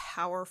most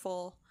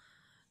powerful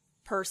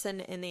person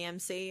in the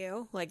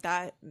MCU,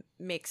 that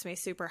makes me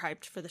super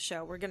hyped for the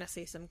show. We're gonna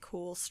see some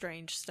cool,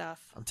 strange stuff.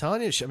 I'm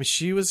telling you,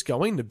 she was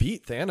going to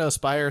beat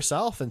Thanos by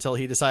herself until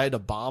he decided to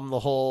bomb the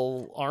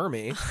whole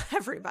army.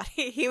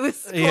 Everybody. He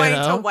was going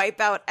to wipe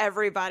out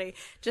everybody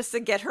just to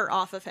get her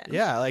off of him.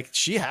 Yeah,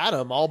 she had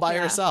him all by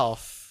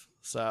herself.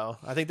 So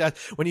I think that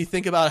when you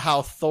think about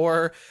how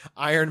Thor,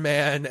 Iron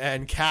Man,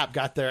 and Cap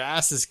got their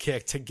asses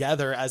kicked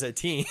together as a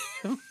team,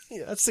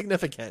 that's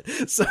significant.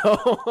 So,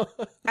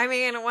 I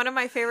mean, one of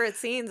my favorite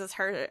scenes is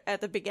her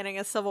at the beginning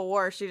of Civil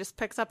War. She just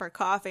picks up her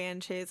coffee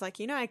and she's like,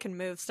 I can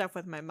move stuff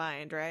with my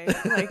mind, right?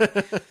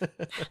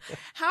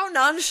 How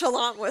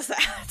nonchalant was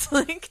that?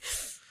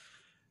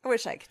 I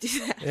wish I could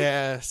do that.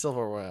 Yeah,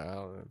 Civil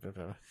War.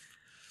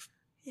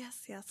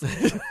 Yes.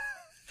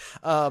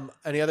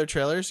 Any other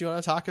trailers you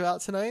want to talk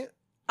about tonight?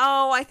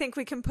 Oh, I think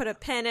we can put a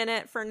pin in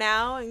it for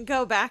now and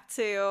go back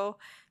to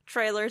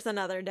trailers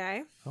another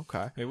day.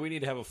 Okay. Maybe we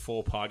need to have a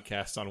full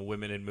podcast on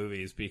women in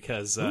movies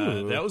because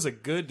that was a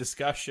good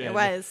discussion. It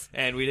was.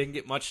 And we didn't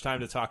get much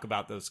time to talk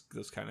about those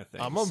kind of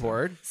things. I'm on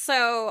board.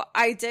 So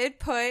I did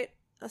put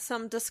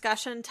some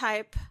discussion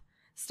type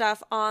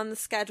stuff on the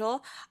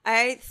schedule.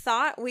 I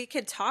thought we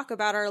could talk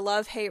about our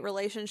love-hate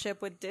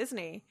relationship with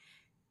Disney.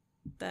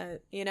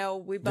 That, we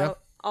both...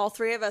 Yep. All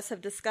three of us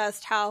have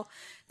discussed how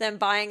them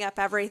buying up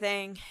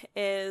everything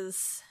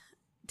is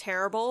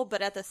terrible,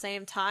 but at the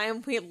same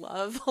time, we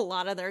love a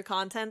lot of their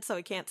content, so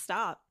we can't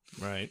stop.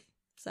 Right.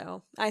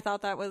 So I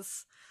thought that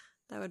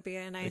would be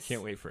a nice... I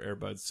can't wait for Air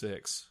Bud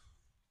 6.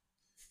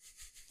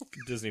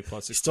 Disney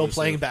Plus exclusive. Still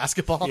playing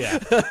basketball? Yeah.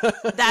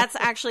 That's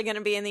actually going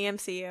to be in the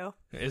MCU.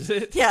 Is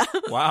it? Yeah.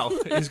 Wow.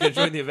 He's going to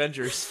join the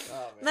Avengers.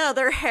 Oh, no,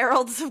 they're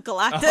Heralds of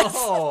Galactus.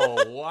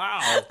 Oh,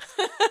 wow.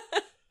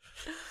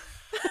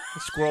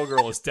 Squirrel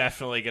Girl is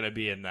definitely going to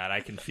be in that.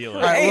 I can feel it.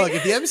 All right, look,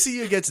 if the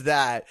MCU gets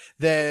that,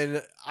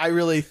 then I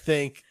really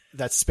think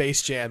that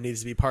Space Jam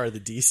needs to be part of the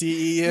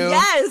DCEU.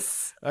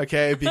 Yes!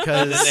 Okay,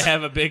 because... they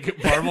have a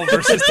big Marvel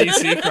versus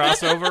DC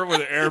crossover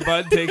where Air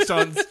Bud takes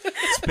on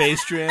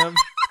Space Jam.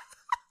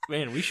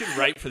 Man, we should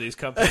write for these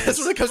companies. That's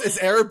what it comes. It's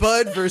Air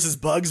Bud versus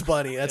Bugs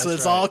Bunny. That's what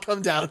it's all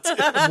come down to.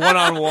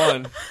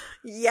 1-on-1.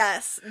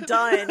 Yes,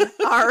 done.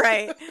 All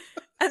right.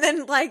 And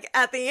then,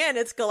 at the end,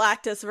 it's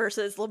Galactus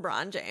versus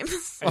LeBron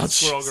James. And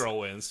Squirrel Girl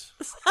wins.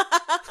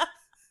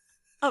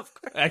 Of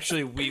course.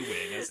 Actually, we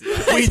win.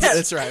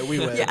 That's right. We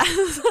win. Yeah.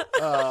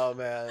 Oh,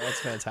 man. That's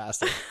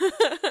fantastic.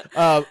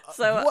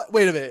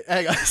 Wait a minute.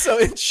 Hang on. So,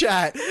 in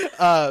chat,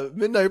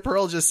 Midnight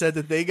Pearl just said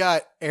that they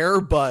got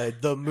Air Bud,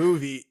 the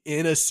movie,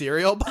 in a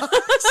cereal box.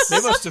 They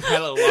must have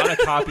had a lot of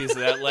copies of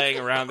that laying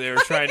around they were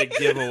trying to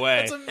give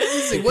away. That's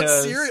amazing. What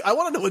cereal? I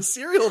want to know what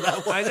cereal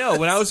that was. I know.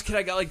 When I was a kid,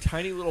 I got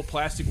tiny little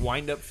plastic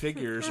wind-up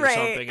figures or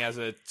something as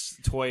a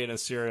toy in a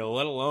cereal,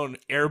 let alone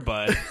Air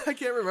Bud. I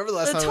can't remember the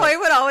last time. The toy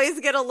would always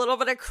get a little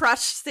bit of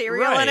crushed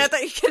cereal in it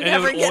that you could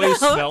never get out. And it would always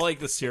smell like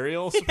the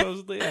cereal,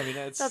 supposedly. I mean,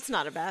 that's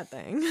not a bad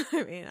thing.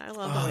 I mean, I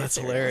love the way that's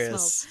cereal hilarious.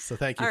 smells. So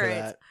thank you for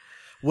that.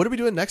 What are we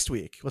doing next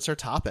week? What's our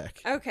topic?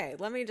 Okay,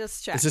 let me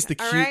just check. Is this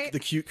the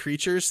cute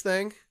creatures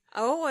thing?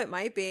 Oh, it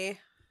might be.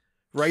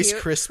 Rice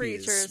Cute Krispies.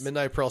 creatures.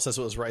 Midnight Pearl says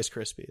it was Rice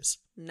Krispies.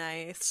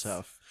 Nice. So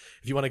if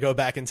you want to go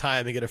back in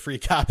time and get a free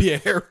copy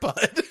of Air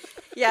Bud.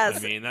 Yes. I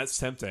mean, that's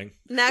tempting.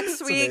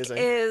 Next week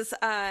is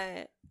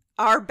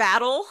our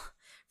battle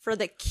for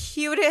the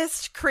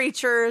cutest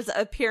creatures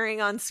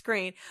appearing on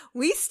screen.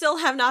 We still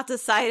have not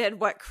decided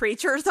what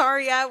creatures are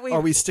yet.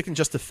 Are we sticking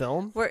just to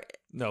film?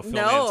 No, film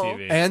and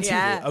TV. And TV.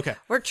 Yeah. Okay.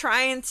 We're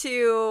trying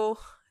to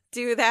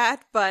do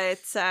that, but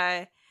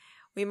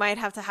we might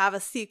have to have a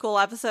sequel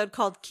episode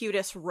called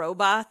Cutest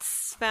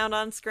Robots Found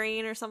on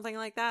Screen or something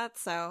like that.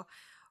 So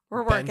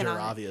we're working Bender, on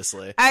it.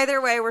 Obviously.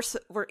 Either way,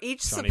 we're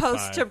each supposed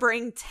 25. to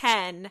bring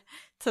 10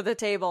 to the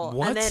table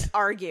What? and then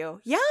argue.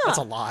 Yeah. That's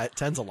a lot.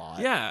 10's a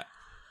lot. Yeah.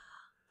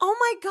 Oh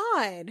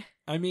my God.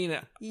 I mean,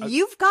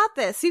 you've got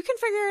this. You can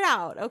figure it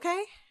out,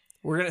 okay?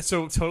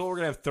 Total we're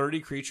gonna have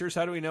 30 creatures.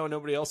 How do we know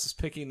nobody else is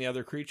picking the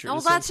other creatures?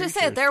 Oh, that's just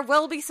it. There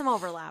will be some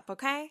overlap,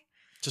 okay?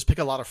 Just pick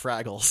a lot of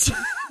Fraggles.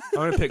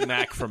 I'm gonna pick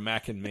Mac from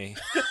Mac and Me.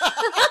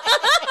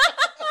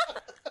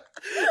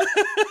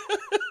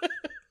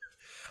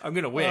 I'm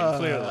gonna win,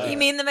 clearly. You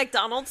mean the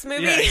McDonald's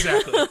movie? Yeah,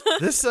 exactly.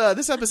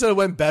 This episode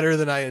went better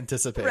than I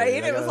anticipated.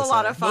 Right? It was a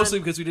lot of fun. Mostly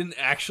because we didn't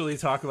actually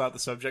talk about the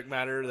subject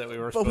matter that we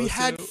were supposed to. But we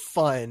had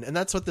fun, and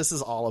that's what this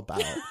is all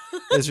about.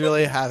 Is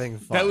really having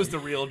fun. That was the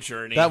real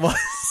journey. That was.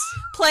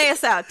 Play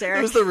us out, Derek.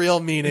 It was the real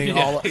meaning.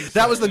 Exactly.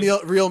 That was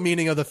the real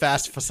meaning of the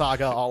Fast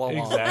saga all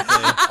along.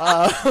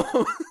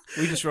 Exactly.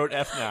 We just wrote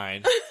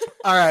F9.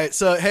 All right.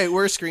 So, hey,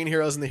 we're Screen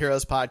Heroes in the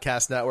Heroes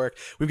Podcast Network.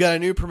 We've got a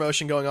new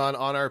promotion going on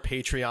our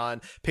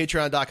Patreon,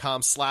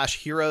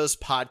 patreon.com/Heroes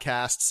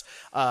Podcasts.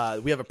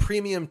 We have a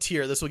premium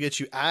tier. This will get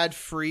you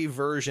ad-free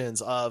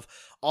versions of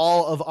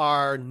all of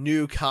our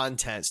new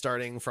content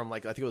starting from I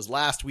think it was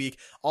last week.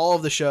 All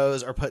of the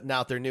shows are putting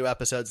out their new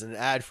episodes in an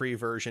ad-free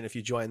version if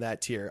you join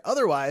that tier.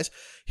 Otherwise,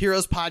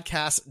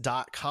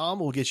 heroespodcast.com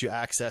will get you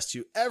access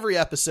to every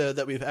episode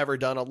that we've ever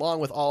done along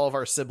with all of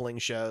our sibling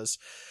shows.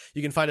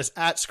 You can find us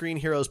at Screen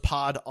Heroes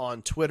Pod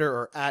on Twitter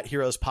or at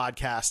Heroes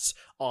Podcasts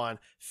on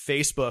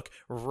Facebook.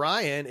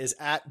 Ryan is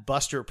at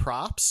Buster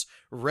Props.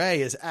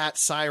 Ray is at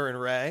Siren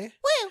Ray.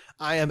 Woo!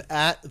 I am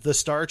at the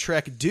Star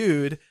Trek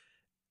Dude.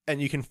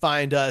 And you can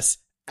find us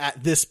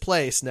at this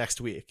place next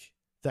week.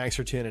 Thanks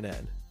for tuning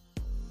in.